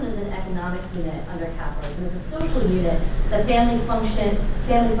capitalism and as an economic unit under capitalism. As a social unit, the family functions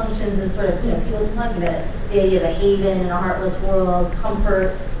as sort of, you know, people have been talking about it, the idea of a haven in a heartless world,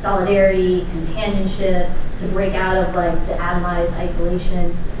 comfort, solidarity, companionship, to break out of like the atomized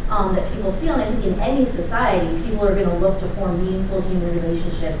isolation that people feel. And I think in any society, people are going to look to form meaningful human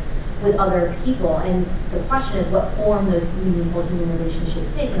relationships with other people. And the question is what form those meaningful human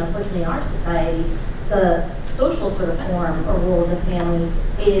relationships take. And unfortunately in our society, the social sort of form or role of the family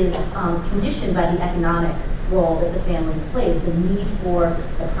is conditioned by the economic role that the family plays, the need for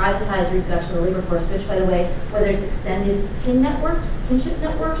the privatized reproduction of the labor force, which, by the way, whether it's extended kinship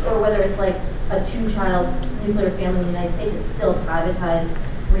networks, or whether it's like a 2-child nuclear family in the United States, it's still privatized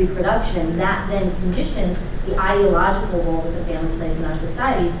reproduction. That then conditions the ideological role that the family plays in our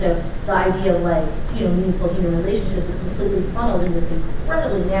society. So the idea of like, you know, meaningful human relationships is completely funneled in this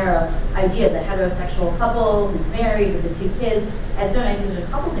incredibly narrow idea of the heterosexual couple who's married with the 2 kids. And so I think there's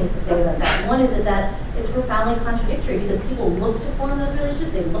a couple things to say about that. One is that it's profoundly contradictory because people look to form those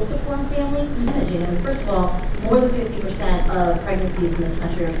relationships, they look to form families. Imagine, I mean, first of all, more than 50% of pregnancies in this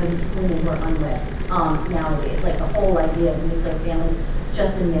country are from women who are unwed nowadays. Like the whole idea of nuclear families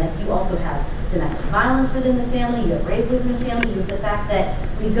just a myth. You also have domestic violence within the family, you have rape within the family, you have the fact that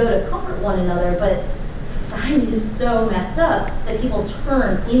we go to comfort one another, but society is so messed up that people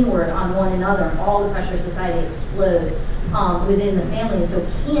turn inward on one another and all the pressure of society explodes within the family, and so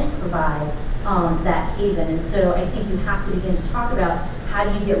can't provide that haven. And so I think you have to begin to talk about how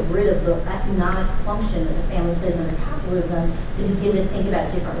do you get rid of the economic function that the family plays under capitalism to begin to think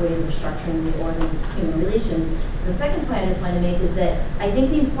about different ways of structuring the order of human relations. The second point I just wanted to make is that I think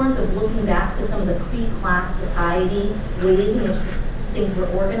the importance of looking back to some of the pre-class society ways in which things were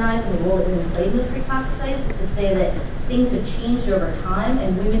organized and the role that women played in those pre-class societies is to say that things have changed over time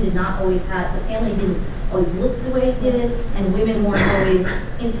and women did not always have, the family didn't always look the way it did, and women weren't always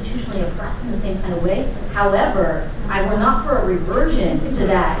institutionally oppressed in the same kind of way. However, I were not for a reversion to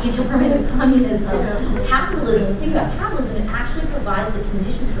that utopian communism. Capitalism, think about capitalism, it actually provides the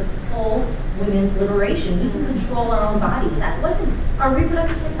conditions for full women's liberation. We can control our own bodies. That wasn't our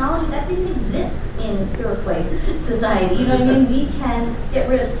reproductive technology, that didn't exist in Iroquois society. You know what I mean? We can get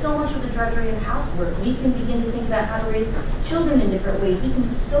rid of so much of the drudgery of housework. We can begin to think about how to raise children in different ways. We can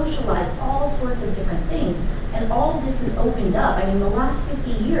socialize all sorts of different things. And all of this is opened up. I mean, the last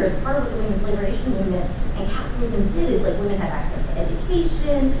 50 years, part of what the women's liberation movement and capitalism did is like women had access to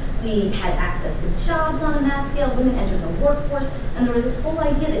education, we had access to jobs on a mass scale, women entered the workforce, and there was this whole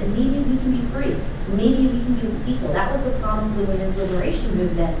idea that maybe we can be free, maybe we can be equal. That was the promise of the women's liberation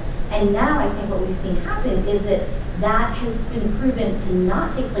movement. And now I think what we've seen happen is that that has been proven to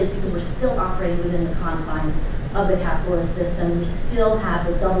not take place because we're still operating within the confines of the capitalist system. We still have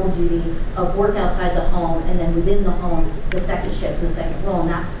the double duty of work outside the home and then within the home, the second shift, the second role, and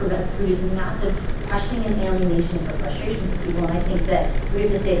that's producing massive crushing and alienation for frustration for people. And I think that we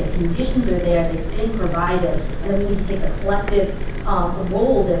have to say the conditions are there, they've been provided, and then we need to take the collective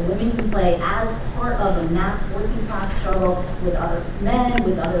role that women can play as part of a mass working class struggle with other men,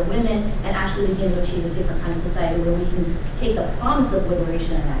 with other women, and actually begin to achieve a different kind of society where we can take the promise of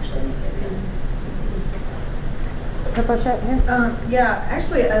liberation and actually make it real. purple shirt here. Yeah,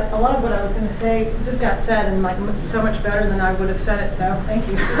 actually, a lot of what I was going to say just got said, and like so much better than I would have said it. So thank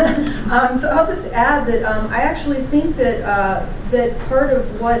you. So I'll just add that I actually think that that part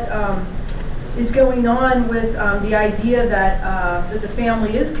of what is going on with the idea that the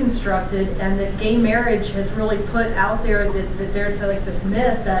family is constructed, and that gay marriage has really put out there that there's like this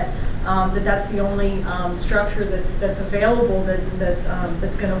myth that that's the only structure that's available that's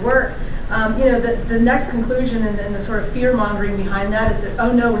going to work. The next conclusion and the sort of fear mongering behind that is that,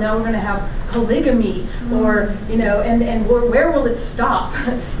 oh no, now we're going to have polygamy, or and where will it stop?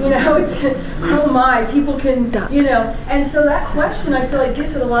 It's oh my, people can and so that question, I feel like,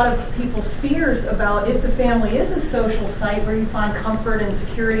 gets at a lot of people's fears about if the family is a social site where you find comfort and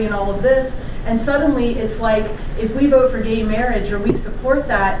security and all of this. And suddenly it's like, if we vote for gay marriage or we support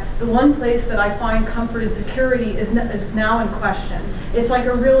that, the one place that I find comfort and security is now in question. It's like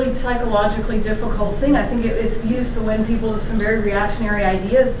a really psychologically difficult thing. I think it's used to win people to some very reactionary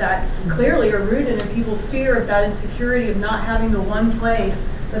ideas that clearly are rooted in people's fear of that insecurity of not having the one place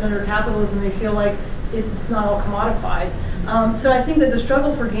that under capitalism they feel like it's not all commodified. So I think that the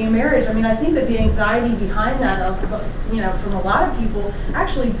struggle for gay marriage, I think that the anxiety behind that, from a lot of people,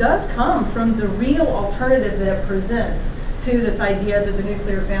 actually does come from the real alternative that it presents to this idea that the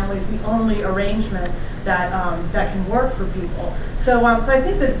nuclear family is the only arrangement that can work for people. So I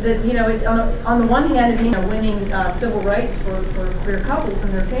think that on the one hand, winning civil rights for queer couples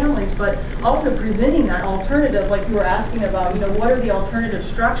and their families, but also presenting that alternative, like you were asking about, what are the alternative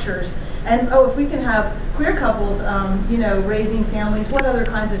structures? And if we can have queer couples, raising families, what other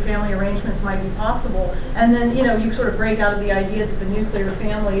kinds of family arrangements might be possible? And then, you sort of break out of the idea that the nuclear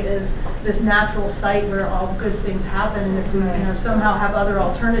family is this natural site where all good things happen, and if we, somehow have other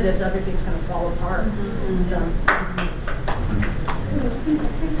alternatives, everything's going to fall apart.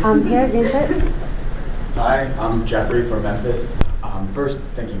 Here, green shirt. Hi, I'm Jeffrey from Memphis. First,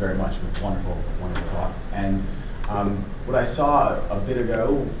 thank you very much for a wonderful, wonderful talk. And what I saw a bit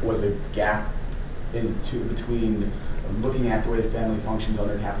ago was a gap between looking at the way the family functions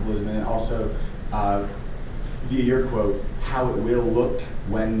under capitalism, and also, via your quote, how it will look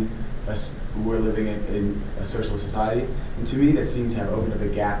when we're living in a socialist society. And to me, that seems to have opened up a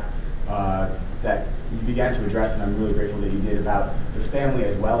gap that you began to address, and I'm really grateful that you did, about the family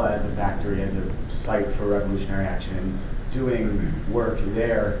as well as the factory as a site for revolutionary action, and doing work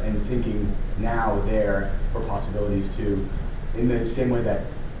there and thinking now there for possibilities to, in the same way that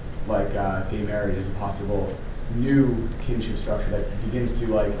gay marriage is a possible new kinship structure that begins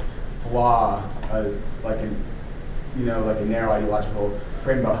to flaw a narrow ideological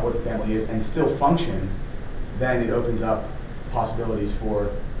frame about what the family is and still function, then it opens up possibilities for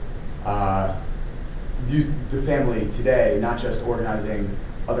the family today, not just organizing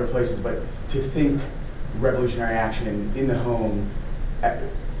other places, but to think revolutionary action in the home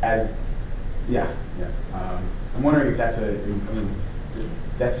as, I'm wondering if that's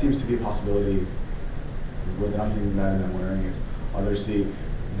that seems to be a possibility that I'm thinking about, and I'm wondering if others see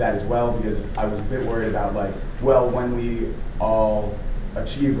that as well, because I was a bit worried about when we all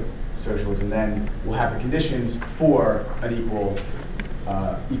achieve socialism, then we'll have the conditions for an equal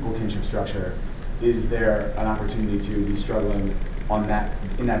kinship structure. Is there an opportunity to be struggling in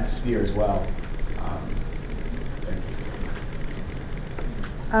that sphere as well?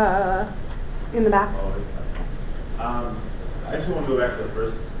 In the back. I actually want to go back to the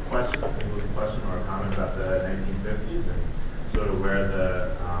first question. I think it was a question or a comment about the 1950s and sort of where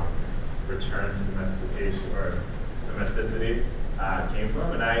the return to domestication or domesticity came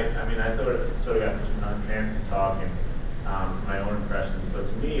from. And I thought it sort of got this from Nancy's talk and from my own impressions, but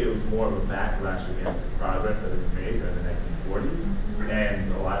to me it was more of a backlash against the progress that had been made during the 1940s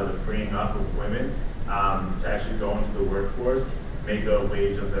and a lot of the freeing up of women to actually go into the workforce, make a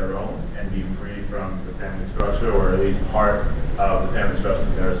wage of their own, and be free from the family structure, or at least part of the family structure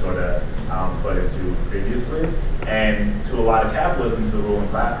that they were sort of put into previously. And to a lot of capitalism, to the ruling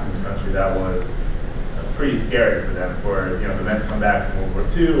class in this country, that was pretty scary for them, for the men to come back from World War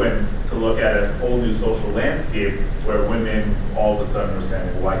II and to look at a whole new social landscape where women all of a sudden were saying,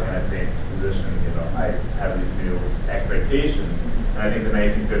 well, why can't I stay in this position? I have these new expectations. And I think the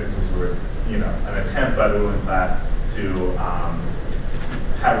 1950s was sort of, an attempt by the ruling class to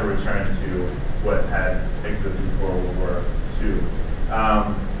have a return to what had existed before World War II.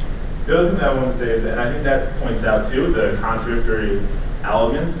 The other thing that I want to say is that, and I think that points out too, the contradictory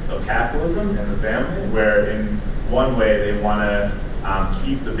elements of capitalism and the family, where in one way they want to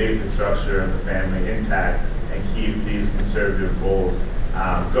keep the basic structure of the family intact and keep these conservative goals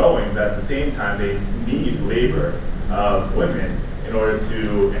going, but at the same time they need labor of women in order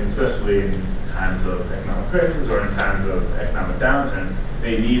to, and especially in times of economic crisis or in times of economic downturn,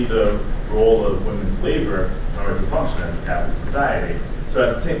 they need the role of women's labor in order to function as a capitalist society.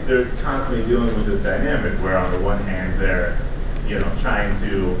 So I think they're constantly dealing with this dynamic where on the one hand they're trying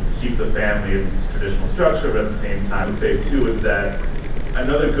to keep the family in its traditional structure, but at the same time, to say too is that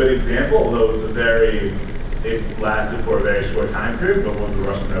another good example, although it lasted for a very short time period, but was the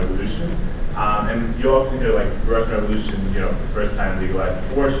Russian Revolution. And you often hear like the Russian Revolution, the first time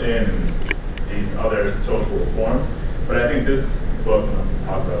legalized abortion and these other social reforms. But I think this book, and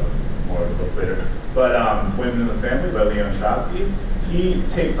I'll talk about more of the books later, but Women in the Family by Leon Trotsky, he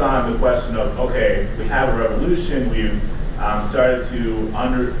takes on the question of, okay, we have a revolution, we've started to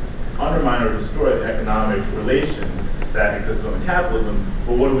undermine or destroy the economic relations that existed under capitalism,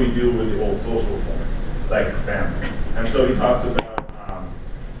 but what do we do with the old social forms, like family? And so he talks about,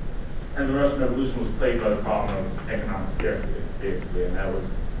 and the Russian Revolution was plagued by the problem of economic scarcity, basically, and that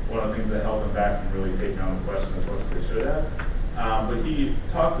was one of the things that held them back from really taking on the question as much as they should have. But he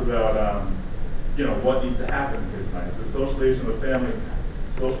talks about, what needs to happen in his mind. It's the socialization of family,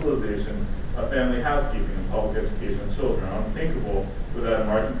 socialization of family housekeeping and public education of children are unthinkable without a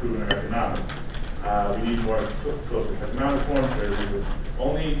marked improvement in economics. We need more social economic forms. There's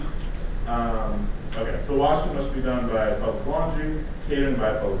only, so washing must be done by public laundry, catering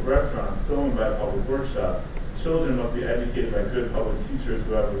by public restaurants, sewing by public workshop. Children must be educated by good public teachers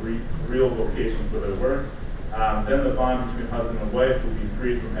who have a real vocation for their work. Then the bond between husband and wife will be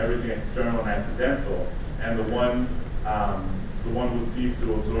freed from everything external and accidental, and the one will cease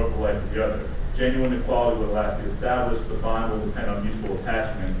to absorb the life of the other. Genuine equality will at last be established. The bond will depend on mutual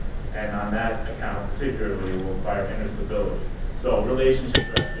attachment, and on that account particularly will require inner stability. So relationships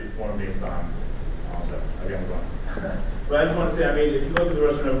are actually formed based on, again, but I just want to say, if you look at the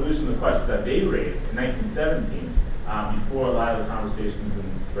Russian Revolution, the questions that they raised in 1917, before a lot of the conversations in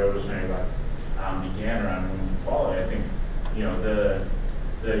revolutionary rights began around women's equality, I think,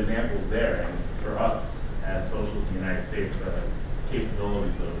 the examples there, and for us as socialists in the United States, the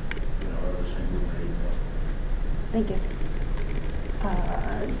capabilities of, revolutionary movement are even more so. Thank you.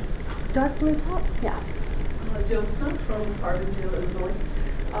 Dark blue top? Yeah. Jill Smith from Carbondale, Illinois.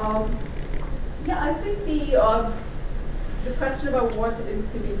 I think the question about what is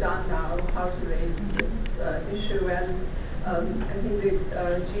to be done now, how to raise this issue, and I think the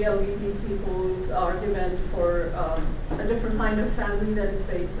GLBT people's argument for a different kind of family that is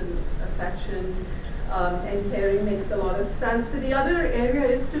based in affection and caring makes a lot of sense. But the other area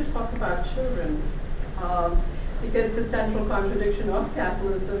is to talk about children, because the central contradiction of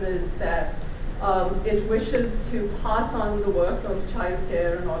capitalism is that it wishes to pass on the work of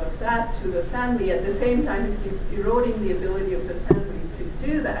childcare and all of that to the family. At the same time, it keeps eroding the ability of the family to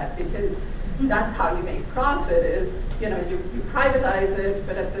do that, because that's how you make profit, is, you privatize it,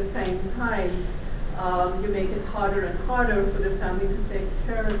 but at the same time, you make it harder and harder for the family to take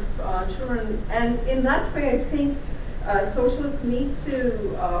care of children. And in that way, I think socialists need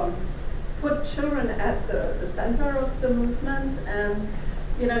to put children at the center of the movement. And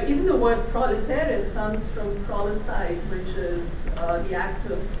even the word proletariat comes from prolicide, which is the act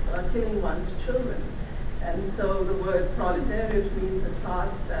of killing one's children. And so the word proletariat means a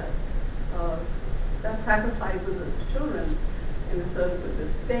class that sacrifices its children in the service of the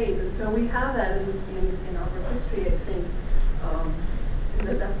state. And so we have that in our history, I think.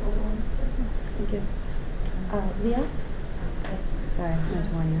 That's all I want to say. Thank you. Leah? Sorry, not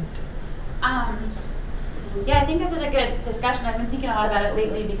to warn you. I think this is a good discussion. I've been thinking a lot about it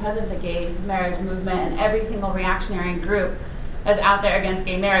lately because of the gay marriage movement, and every single reactionary group that's out there against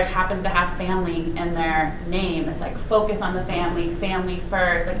gay marriage happens to have family in their name. It's like focus on the family, family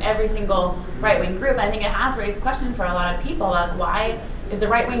first, like every single right-wing group. I think it has raised questions for a lot of people, like why is the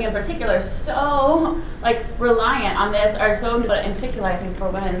right wing in particular so reliant on this, or so, but in particular I think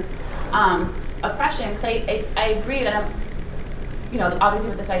for women's oppression, because I agree that obviously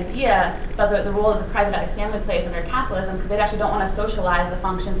with this idea about the role of the privatized family plays under capitalism, because they actually don't want to socialize the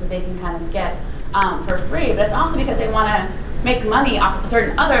functions that they can kind of get for free, but it's also because they want to make money off of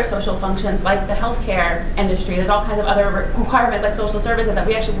certain other social functions like the healthcare industry. There's all kinds of other requirements like social services that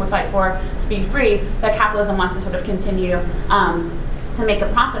we actually would fight for to be free, that capitalism wants to sort of continue to make a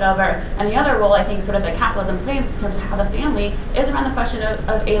profit over. And the other role I think sort of that capitalism plays in terms of how the family is around the question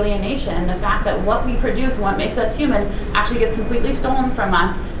of alienation, and the fact that what we produce and what makes us human actually gets completely stolen from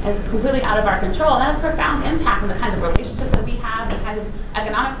us and is completely out of our control. And that has a profound impact on the kinds of relationships that we have, the kinds of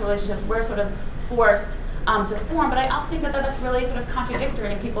economic relationships we're sort of forced to form. But I also think that that's really sort of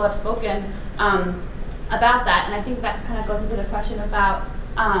contradictory, and people have spoken about that. And I think that kind of goes into the question about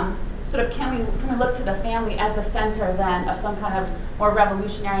sort of can we look to the family as the center then of some kind of more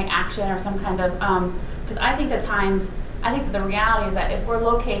revolutionary action or some kind of, because I think at times, I think that the reality is that if we're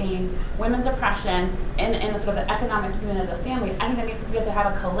locating women's oppression in the sort of the economic unit of the family, I think that we have to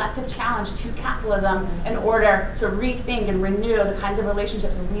have a collective challenge to capitalism in order to rethink and renew the kinds of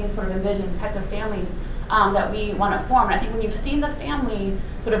relationships that we sort of envision, the types of families that we want to form. And I think when you've seen the family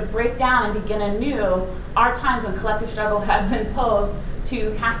sort of break down and begin anew, are times when collective struggle has been posed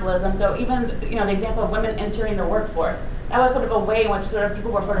to capitalism. So even the example of women entering the workforce, that was sort of a way in which sort of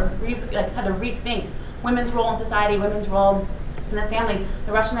people were sort of had to rethink women's role in society, women's role in the family.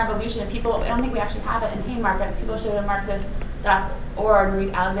 The Russian Revolution, people, I don't think we actually have it in Haymarket. People should have Marxist.org and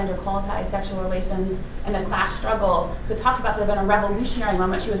read Alexandra Kolotai's Sexual Relations and the Class Struggle, who talks about sort of in a revolutionary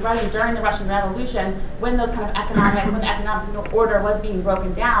moment. She was writing during the Russian Revolution when those kind of when the economic order was being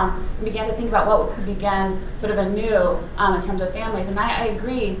broken down, and began to think about what could begin sort of anew in terms of families. And I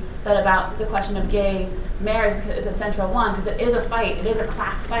agree that about the question of gay marriage is a central one, because it is a fight, it is a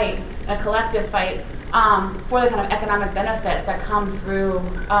class fight, a collective fight for the kind of economic benefits that come through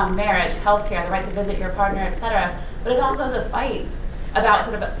marriage, healthcare, the right to visit your partner, etc. But it also is a fight about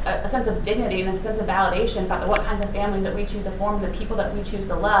sort of a sense of dignity and a sense of validation about what kinds of families that we choose to form, the people that we choose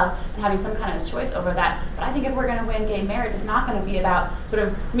to love, and having some kind of choice over that. But I think if we're going to win gay marriage, it's not going to be about sort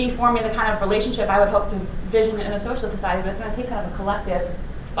of me forming the kind of relationship I would hope to vision in a socialist society, but it's going to take kind of a collective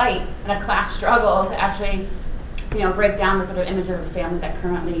fight and a class struggle to actually break down the sort of image of a family that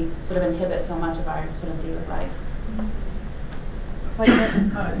currently sort of inhibits so much of our sort of daily life.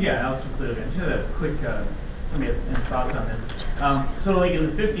 Yeah, Alex from Toledo. Just had a quick, somebody has any thoughts on this. So like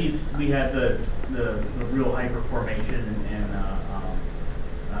in the 50s, we had the real hyper formation and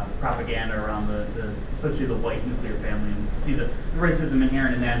propaganda around especially the white nuclear family, and see the racism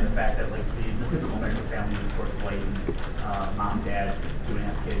inherent in that, and the fact that like the typical American family is of course white and mom, dad,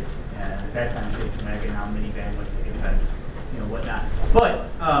 2.5 kids, and at that time it was American, now minivan with the events, whatnot. But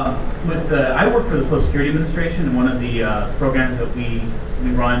I work for the Social Security Administration, and one of the programs that we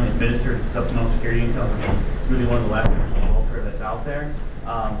run administers supplemental security income, which is really one of the last forms of welfare that's out there.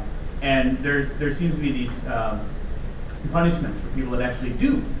 And there seems to be these punishments for people that actually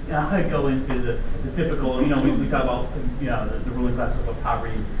do go into the typical, we talk about the ruling class of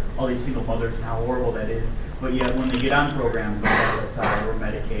poverty, all these single mothers and how horrible that is. But yet when they get on programs like SSI or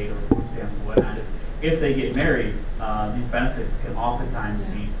Medicaid or food stamps or whatnot, if they get married, these benefits can oftentimes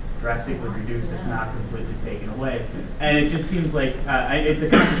be drastically reduced, if not completely taken away. And it just seems like it's a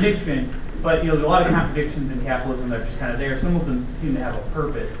contradiction, but there are a lot of contradictions in capitalism that are just kind of there. Some of them seem to have a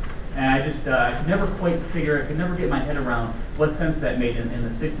purpose. And I could never quite I could never get my head around what sense that made in the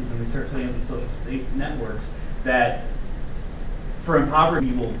 60s when we started setting up these social state networks that for impoverished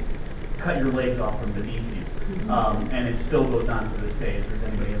you will cut your legs off from beneath you. And it still goes on to this day, if there's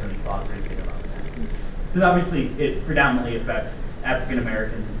anybody who has any thoughts or anything about that. Because obviously it predominantly affects African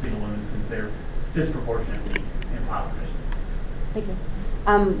Americans and single women since they're disproportionately impoverished. Thank you.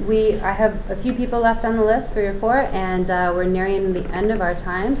 I have a few people left on the list, 3 or 4, and we're nearing the end of our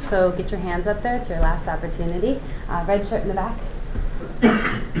time, so get your hands up there. It's your last opportunity. Red shirt in the back.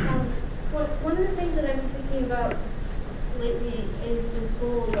 Well, one of the things that I've been thinking about lately is this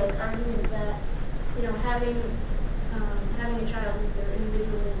whole argument that having a child is their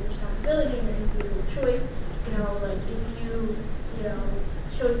individual responsibility and their individual choice. If you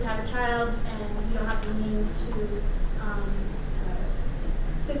chose to have a child and you don't have the means to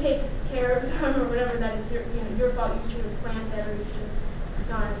take care of them or whatever, that is your fault. You should have planned better. You should,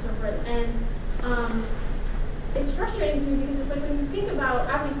 so on and so forth. And it's frustrating to me because it's like when you think about,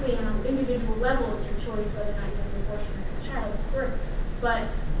 obviously on an individual level, it's your choice whether or not you have an abortion or a child, of course. But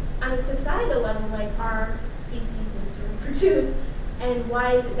on a societal level, our species needs to reproduce, and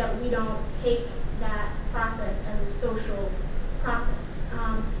why is it that we don't take that process as a social process?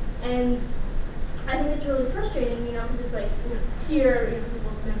 And I think it's really frustrating, because it's like here, people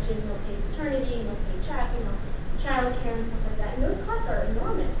mention paid paternity, paid child care and stuff like that, and those costs are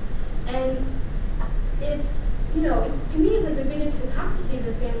enormous. And it's, to me, it's like the biggest hypocrisy of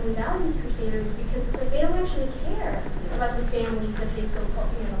the family values crusaders, because it's like they don't actually care about the families that they that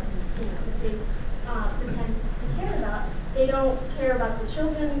they pretend to care about. They don't care about the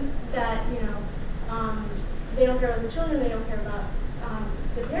children that, they don't care about the children, they don't care about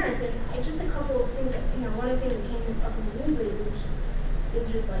the parents. And just a couple of things that, one of the things that came up in the news lately, which is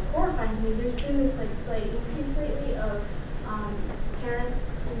just horrifying to me, there's been this slight increase lately of parents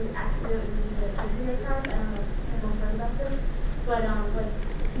who accidentally leave their kids in their cars. I don't know if everyone heard about this, but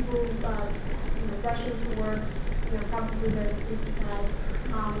people rush into work, probably very sleepy deprived,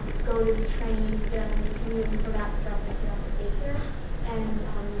 go to the train, get on the commute, and forgot to drop their kid off at daycare, and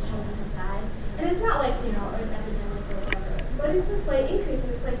these children have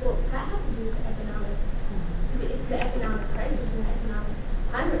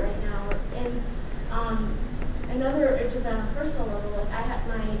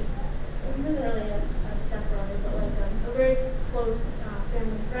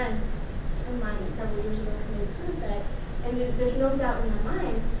out in my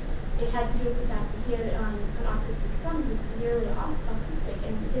mind, it had to do with the fact that he had an autistic son who was severely autistic,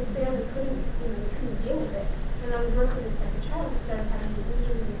 and his family couldn't deal with it. And on the birth of his second child, he started having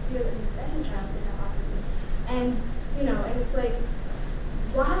delusions and fear that his second child would have autism. And and it's like,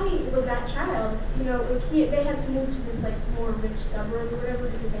 why was that child, like they had to move to this like more rich suburb or whatever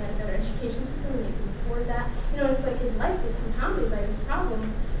because they had a better education system and they could afford that. It's like his life was compounded by these problems,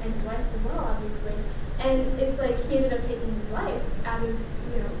 and his wife's as well, obviously. And it's like he ended up taking his life out of,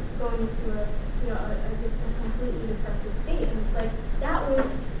 going into a completely depressive state. And it's like, that was,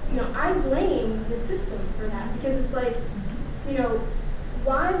 I blame the system for that because it's like,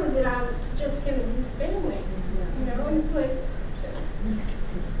 why was it on just him and his family? And it's like,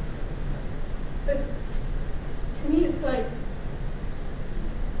 but to me it's like,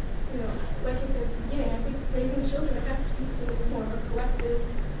 like I said at the beginning, I think raising children has to be seen as more of a collective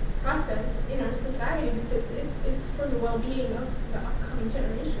process in our society because it's for the well-being of the upcoming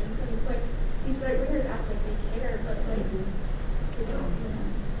generations. And it's like, these right-wingers act like they care, but like, they don't.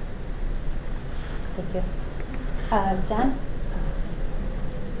 Thank you. Jen?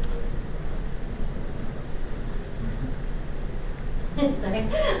 Sorry.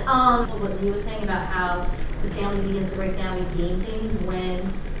 What Lee was saying about how the family begins to break down and gain things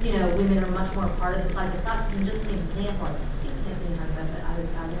when, women are much more part of the collective process. And just an example, I can't say anything about it, I was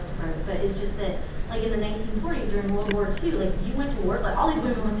part of it, but it's just that, like in the 1940s during World War II, like you went to work, like all these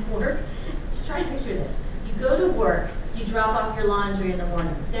women went to work. Just try to picture this. You go to work, you drop off your laundry in the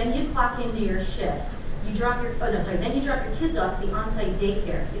morning, then you clock into your shift. Then you drop your kids off at the on-site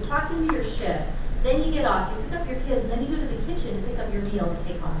daycare. You clock into your shift. Then you get off, you pick up your kids, and then you go to the kitchen to pick up your meal to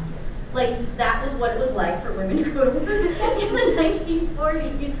take home. Like, that was what it was like for women to go to work in the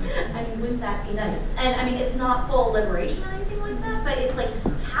 1940s. I mean, wouldn't that be nice? And I mean, it's not full liberation or anything like that, but it's like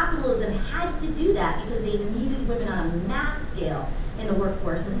capitalism had to do that because they needed women on a mass scale in the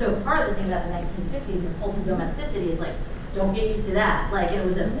workforce. And so part of the thing about the 1950s, the cult of domesticity is like, don't get used to that. Like, it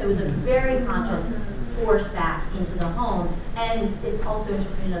was a very conscious force back into the home. And it's also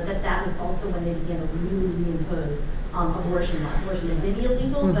interesting to note that that was also when they began to really reimpose abortion laws. Abortion had been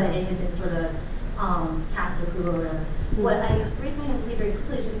illegal, but it had been sort of tacit approval or whatever. The reason I have to say very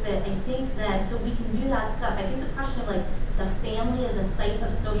quickly is just that I think that, so we can do that stuff. I think the question of like the family as a site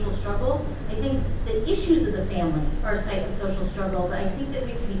of social struggle, I think the issues of the family are a site of social struggle, but I think that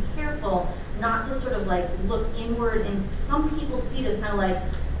we have to be careful not to sort of like look inward, and some people see it as kind of like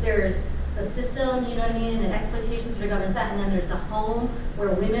there's a system, you know what I mean, and an exploitation sort of governs that, and then there's the home where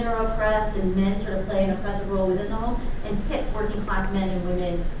women are oppressed and men sort of play an oppressive role within the home, and pits working class men and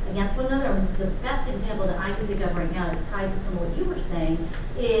women against one another. And the best example that I can think of right now is tied to some of what you were saying,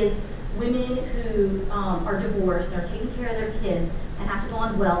 is women who are divorced and are taking care of their kids and have to go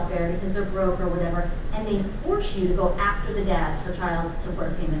on welfare because they're broke or whatever, and they force you to go after the dads for child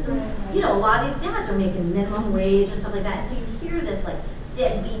support payments. And, a lot of these dads are making minimum wage and stuff like that, and so you hear this like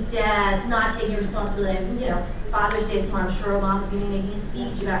deadbeat dads not taking responsibility. Father's Day tomorrow, I'm sure Obama's going to be making a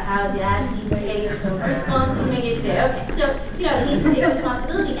speech about how dads need to take responsibility today. Okay, so, he needs to take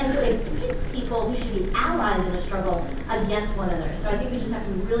responsibility, and so it pits people who should be allies in a struggle against one another. So I think we just have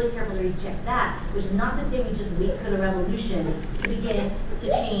to be really careful to reject that, which is not to say we just wait for the revolution to begin to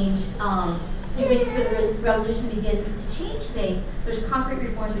change, things. There's concrete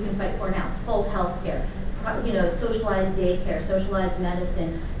reforms we can fight for now. Full health care. Socialized daycare, socialized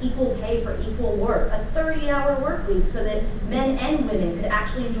medicine, equal pay for equal work, a 30-hour work week so that men and women could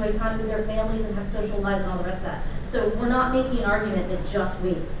actually enjoy time with their families and have social lives and all the rest of that. So we're not making an argument that just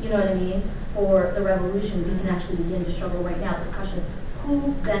wait, you know what I mean, for the revolution. We can actually begin to struggle right now. The question of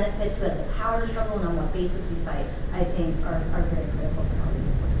who benefits, who has the power to struggle, and on what basis we fight, I think are very critical for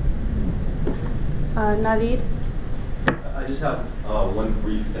how we Naveed? I just have one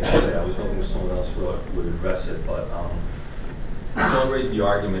brief thing to say. I was hoping someone else would address it, but someone raised the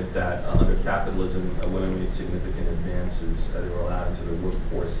argument that under capitalism, women made significant advances. They were allowed into the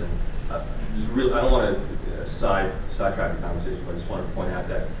workforce, and I don't want to sidetrack the conversation, but I just want to point out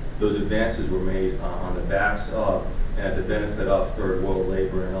that those advances were made on the backs of and at the benefit of third world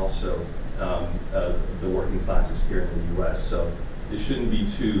labor and also the working classes here in the U.S. So it shouldn't be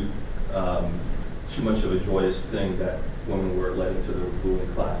too much of a joyous thing that women were led into the ruling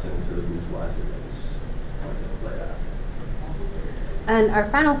class and into the bourgeoisie. That's how it's going to play out. And our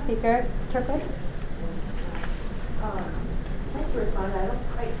final speaker, Turquoise. Thanks for responding. I don't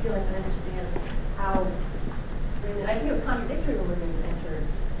quite feel like I understand how women, I think it was contradictory when women entered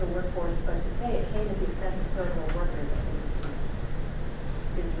the workforce, but to say it came at the expense of third world workers, I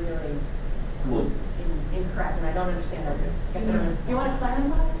think is really incorrect, and I don't understand that. Do you want to explain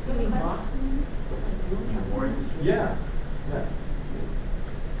that? Yeah.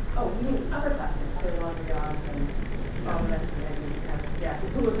 oh, you mean upper class, their laundry jobs and all the rest of it. Yeah,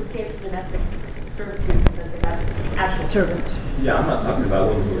 who have escaped domestic servitude because they have actual servants. Yeah, I'm not talking about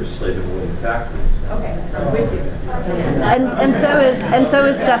women who are slaving away in factories. Okay, I'm with you. And so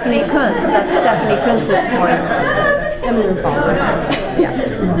is Stephanie Kuntz. That's Stephanie Kuntz's point. I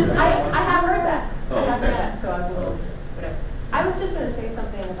have heard that. I have heard that, so I was a little, whatever. I was just going to say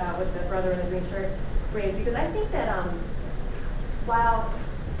something about what the brother in the green shirt raised, because I think that while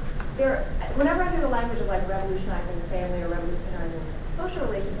whenever I hear the language of like revolutionizing the family or revolutionizing social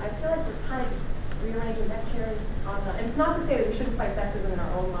relations, I feel like we're kind of just rearranging deck chairs on the, and it's not to say that we shouldn't fight sexism in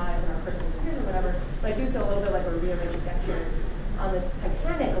our own lives and our personal spheres or whatever, but I do feel a little bit like we're rearranging deck chairs on the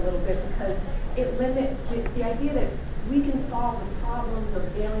Titanic a little bit, because it limits the idea that we can solve the problems of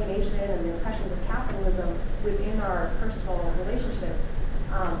alienation and the oppressions of capitalism within our personal relationships.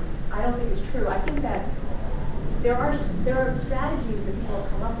 I don't think is true. I think that there are strategies that people have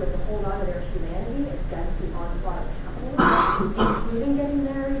come up with to hold on to their humanity against the onslaught of capitalism, including getting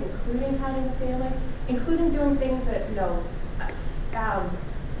married, including having a family, including doing things that go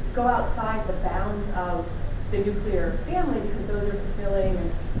outside the bounds of the nuclear family, because those are fulfilling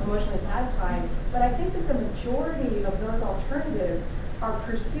and emotionally satisfying. But I think that the majority of those alternatives are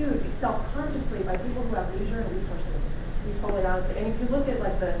pursued self-consciously by people who have leisure and resources. To be totally honest, and if you look at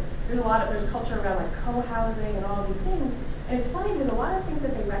like there's culture around like co-housing and all these things, and it's funny because a lot of things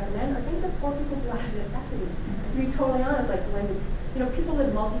that they recommend are things that poor people do out of necessity. To be totally honest, like when people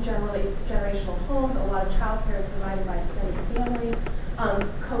live multi-generational homes, a lot of childcare is provided by extended family,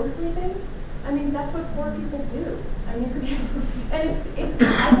 co-sleeping. I mean, that's what poor people do. I mean, and I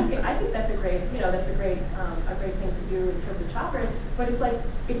think that's a great thing to do in terms of childbirth. But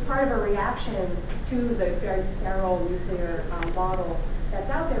it's part of a reaction to the very sterile nuclear model that's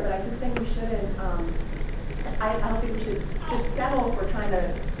out there. But I just think we shouldn't. I don't think we should just settle for trying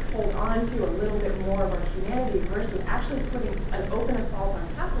to hold on to a little bit more of our humanity versus actually putting an open assault on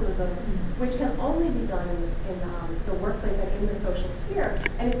capitalism, which can only be done in the workplace and in the social sphere.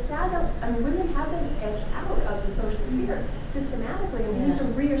 And it's sad that women have been edged out of the social sphere systematically, and we need to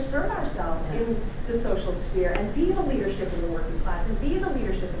reassert ourselves in the social sphere and be the leadership in the working class and be the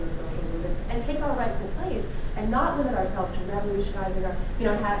leadership in the social movement and take our rightful place and not limit ourselves to revolutionizing our,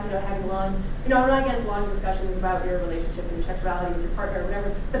 having long, I'm not against long discussions about your relationship and your sexuality with your partner or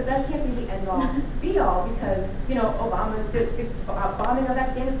whatever, but that can't be the end all be all, because, the bombing of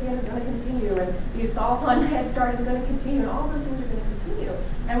Afghanistan is going to continue, and the assault on Head Start is going to continue, and all those things are going to continue.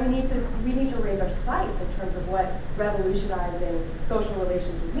 And we need to raise our sights in terms of what revolutionizing social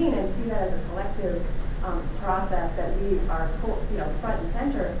relations would mean, and see that as a collective process that we are front and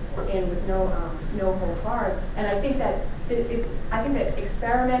center in with no hold barred. And I think that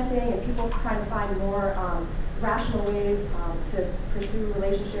experimenting and people trying to find more rational ways to pursue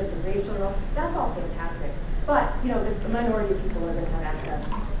relationships and raise children, that's all fantastic. But the minority of people are going to have access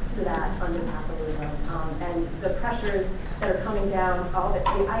to that under capitalism, and the pressures that are coming down, all the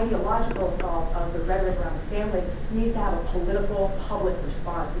ideological assault of the rhetoric around the family needs to have a political, public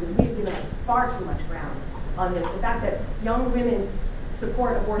response, because we've given far too much ground on this. The fact that young women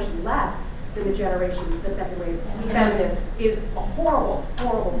support abortion less than the second wave feminists is a horrible,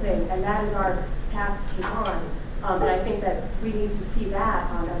 horrible thing, and that is our task to take on. And I think that we need to see that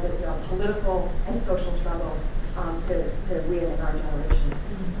as a political and social struggle to win in our generation.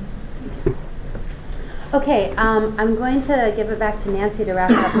 Okay, I'm going to give it back to Nancy to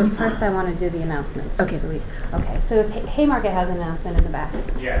wrap up, but first I want to do the announcements. Okay. So Haymarket has an announcement in the back.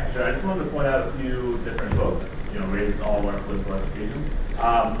 Yeah, sure. I just wanted to point out a few different books, raise all our political education.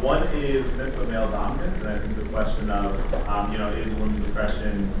 One is Myths of Male Dominance, and I think the question of, is women's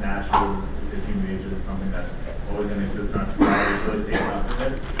oppression natural, is it human nature, is something that's always going to exist in our society, is really taken up in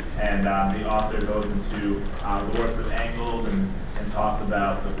this. And the author goes into the works of Engels and talks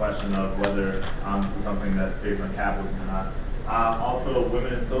about the question of whether this is something that's based on capitalism or not. Also,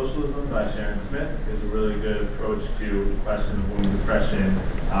 Women in Socialism by Sharon Smith is a really good approach to the question of women's oppression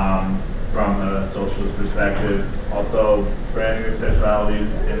from a socialist perspective. Also, Branding of Sexuality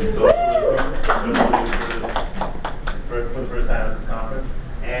in Socialism, for the first time at this conference.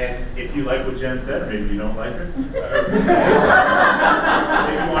 And if you like what Jen said, maybe you don't like her, maybe you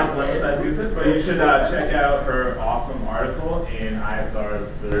want to emphasize against it, but you should check out her awesome article in ISR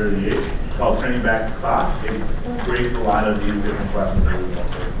 38 called Turning Back the Clock. It raises a lot of these different questions that we've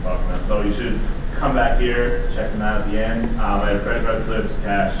also been talking about. So you should come back here, check them out at the end. I have credit card slips,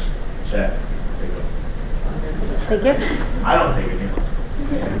 cash, checks. Thank you. I don't take it here.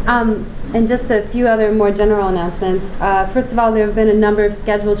 And just a few other more general announcements. First of all, there have been a number of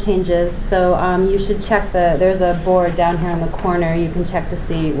schedule changes, so you should check there's a board down here in the corner. You can check to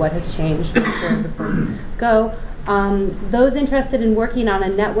see what has changed before you go. Those interested in working on a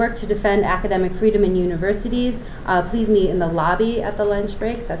network to defend academic freedom in universities, please meet in the lobby at the lunch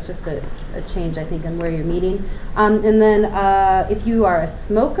break. That's just a change, I think, in where you're meeting. And then if you are a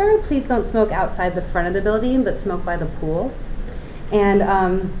smoker, please don't smoke outside the front of the building, but smoke by the pool.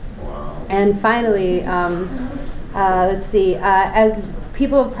 And finally, let's see, as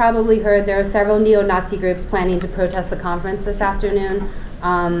people have probably heard, there are several neo-Nazi groups planning to protest the conference this afternoon.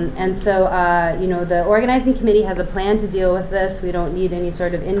 And so, the organizing committee has a plan to deal with this. We don't need any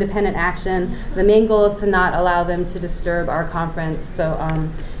sort of independent action. The main goal is to not allow them to disturb our conference. So,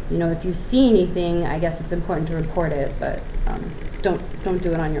 if you see anything, I guess it's important to report it, but don't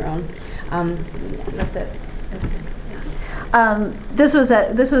do it on your own. That's it. This was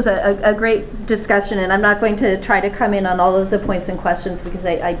a great discussion, and I'm not going to try to come in on all of the points and questions because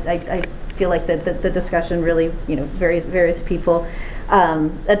I feel like the discussion really, various people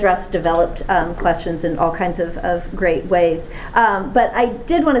developed questions in all kinds of great ways. But I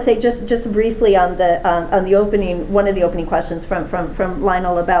did want to say just briefly on the opening, one of the opening questions from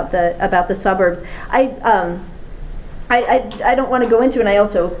Lionel about the suburbs. I don't want to go into, and I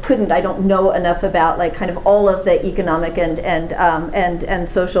also couldn't. I don't know enough about like kind of all of the economic and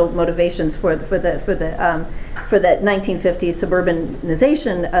social motivations for the 1950s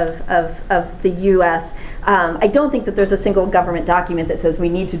suburbanization of the U.S. I don't think that there's a single government document that says we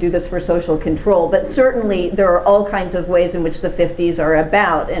need to do this for social control, but certainly there are all kinds of ways in which the 50s are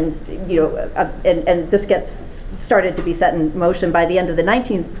about, and and this gets started to be set in motion by the end of the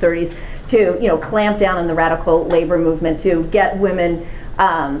 1930s to clamp down on the radical labor movement, to get women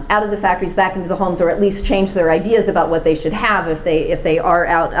out of the factories back into the homes, or at least change their ideas about what they should have if they are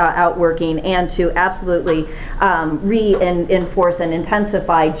out working, and to absolutely reinforce and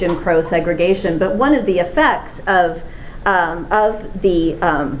intensify Jim Crow segregation. But one of the effects of the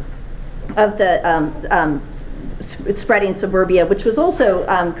spreading suburbia, which was also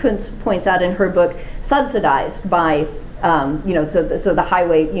Kuntz points out in her book, subsidized by so the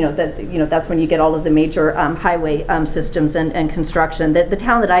highway, that's when you get all of the major highway systems and construction. The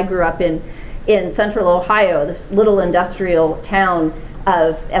town that I grew up in central Ohio, this little industrial town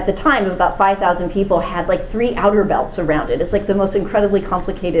at the time of about 5,000 people, had like 3 outer belts around it. It's like the most incredibly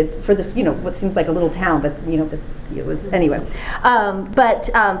complicated for this, what seems like a little town, but it was anyway. But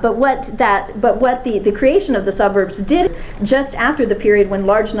what the creation of the suburbs did just after the period when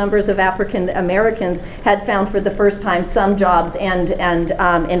large numbers of African Americans had found for the first time some jobs and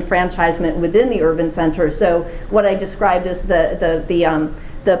enfranchisement within the urban center. So what I described as the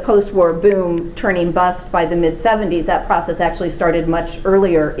post-war boom turning bust by the mid-70s, that process actually started much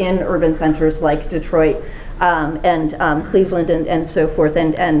earlier in urban centers like Detroit and Cleveland and so forth,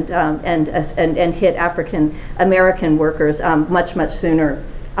 and hit African American workers much sooner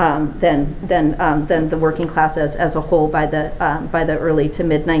than the working class as a whole by the early to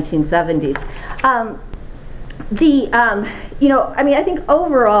mid 1970s. I think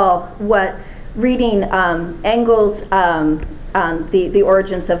overall, what reading Engels. The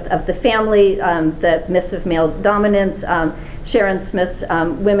origins of the family, the myths of male dominance, Sharon Smith's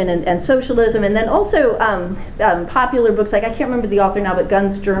Women and Socialism, and then also popular books like, I can't remember the author now, but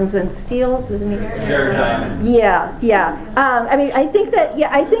Guns, Germs, and Steel. Doesn't he? Jared Diamond. Yeah. I think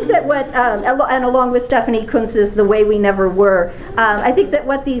that what and along with Stephanie Kuntz's The Way We Never Were, I think that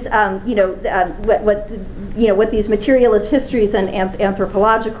what these what these materialist histories and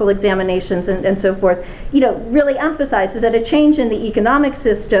anthropological examinations and so forth, really emphasize is that a change in the economic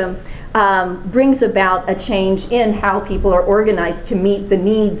system brings about a change in how people are organized to meet the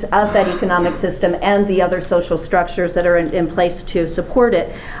needs of that economic system and the other social structures that are in place to support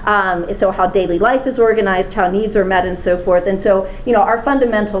it. So how daily life is organized, how needs are met, and so forth. And so, our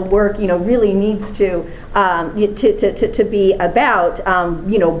fundamental work, really needs to be about,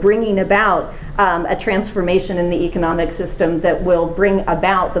 bringing about a transformation in the economic system that will bring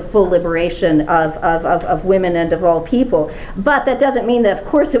about the full liberation of women and of all people. But that doesn't mean that, of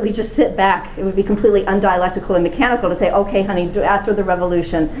course, that we just sit back. It would be completely undialectical and mechanical to say, okay, honey, after the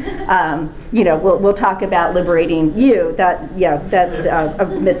revolution, we'll talk about liberating you. That's a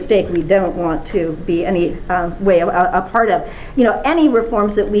mistake we don't want to be any way a part of. Any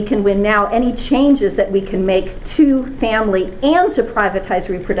reforms that we can win now, any changes that we can make to family and to privatized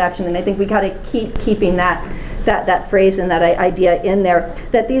reproduction, and I think we got to keep keeping that that phrase and that idea in there,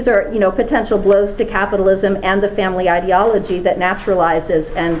 that these are, potential blows to capitalism and the family ideology that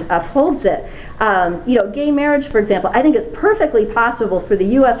naturalizes and upholds it. Gay marriage, for example, I think it's perfectly possible for the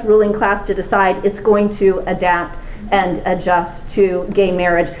U.S. ruling class to decide it's going to adapt and adjust to gay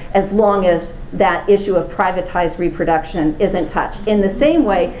marriage as long as that issue of privatized reproduction isn't touched. In the same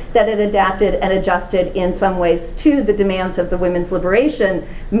way that it adapted and adjusted in some ways to the demands of the women's liberation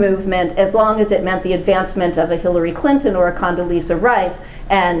movement, as long as it meant the advancement of a Hillary Clinton or a Condoleezza Rice,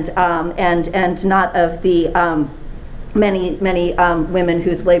 and not of the many women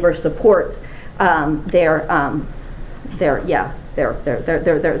whose labor supports their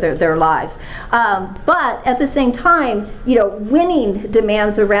lives. But at the same time, winning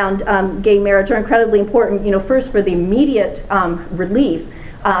demands around gay marriage are incredibly important, first for the immediate relief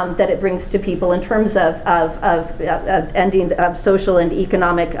that it brings to people in terms of ending social and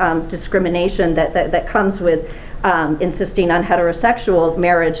economic discrimination that comes with insisting on heterosexual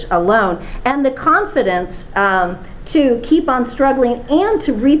marriage alone, and the confidence to keep on struggling and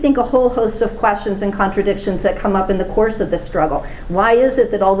to rethink a whole host of questions and contradictions that come up in the course of this struggle. Why is it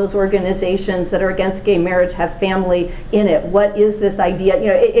that all those organizations that are against gay marriage have family in it? What is this idea?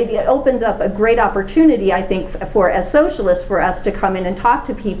 It opens up a great opportunity, I think, as socialists, for us to come in and talk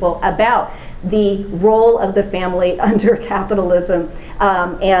to people about the role of the family under capitalism,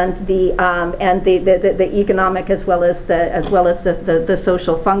 and the economic as well as the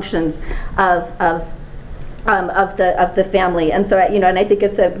social functions of the family. And so, and I think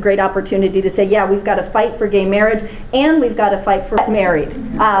it's a great opportunity to say, yeah, we've got to fight for gay marriage, and we've got to fight for married.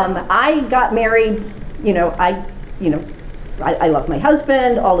 I got married, I love my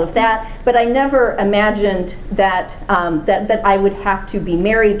husband, all of that, but I never imagined that that I would have to be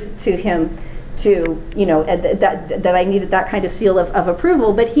married to him to, that I needed that kind of seal of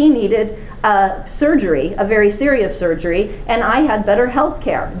approval. But he needed surgery, a very serious surgery, and I had better health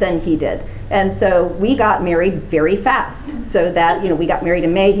care than he did. And so we got married very fast, so that, we got married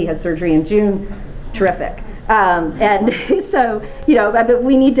in May, he had surgery in June. Terrific. And so, but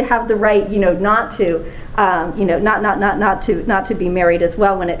we need to have the right, not to, not to be married as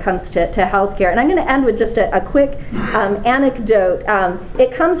well when it comes to healthcare. And I'm going to end with just a quick anecdote.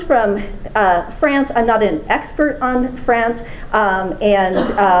 It comes from France. I'm not an expert on France,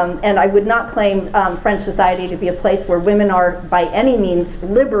 and I would not claim French society to be a place where women are by any means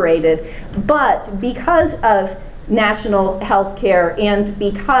liberated. But because of national health care, and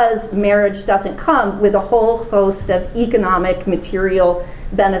because marriage doesn't come with a whole host of economic, material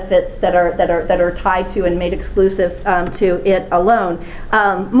benefits that are tied to and made exclusive to it alone,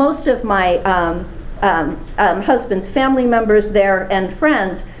 most of my husband's family members there and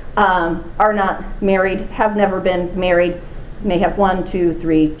friends are not married, have never been married, may have 1, 2,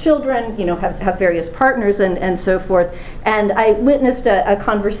 3 children, have various partners and so forth. And I witnessed a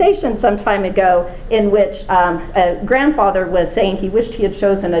conversation some time ago in which a grandfather was saying he wished he had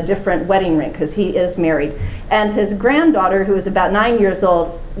chosen a different wedding ring because he is married. And his granddaughter, who was about 9 years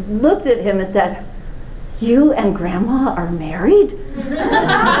old, looked at him and said, "You and Grandma are married?"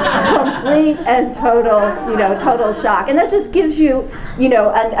 Complete and total shock. And that just gives you,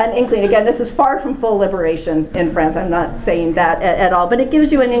 an inkling. Again, this is far from full liberation in France. I'm not saying that at all, but it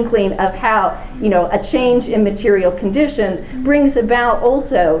gives you an inkling of how, a change in material conditions brings about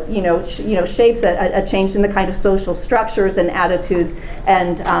also, shapes a change in the kind of social structures and attitudes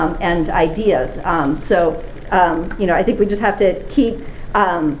and ideas. I think we just have to keep.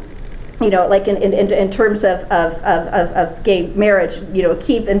 Like in terms of gay marriage,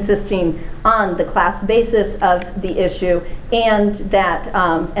 keep insisting on the class basis of the issue, and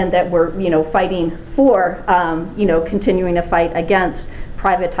that we're fighting for continuing to fight against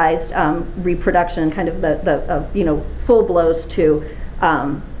privatized reproduction, kind of the full blows to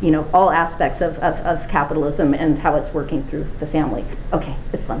all aspects of capitalism and how it's working through the family. Okay,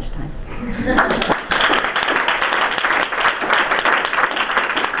 it's lunchtime.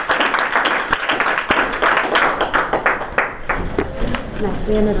 Nice,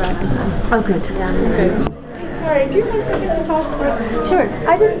 we ended right on time. Oh, good. Yeah, that's good. Sorry, do you mind if I get to talk for? Sure.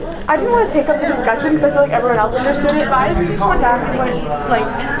 I didn't want to take up the discussion because I feel like everyone else understood it, but I just wanted to ask what,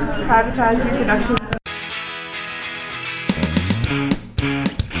 privatized reproduction.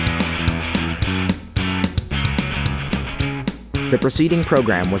 The preceding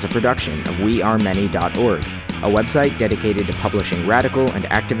program was a production of wearemany.org, a website dedicated to publishing radical and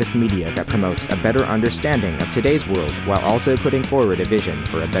activist media that promotes a better understanding of today's world while also putting forward a vision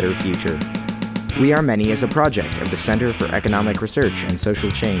for a better future. We Are Many is a project of the Center for Economic Research and Social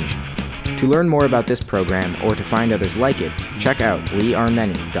Change. To learn more about this program or to find others like it, check out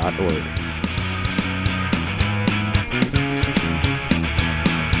wearemany.org. Thank you.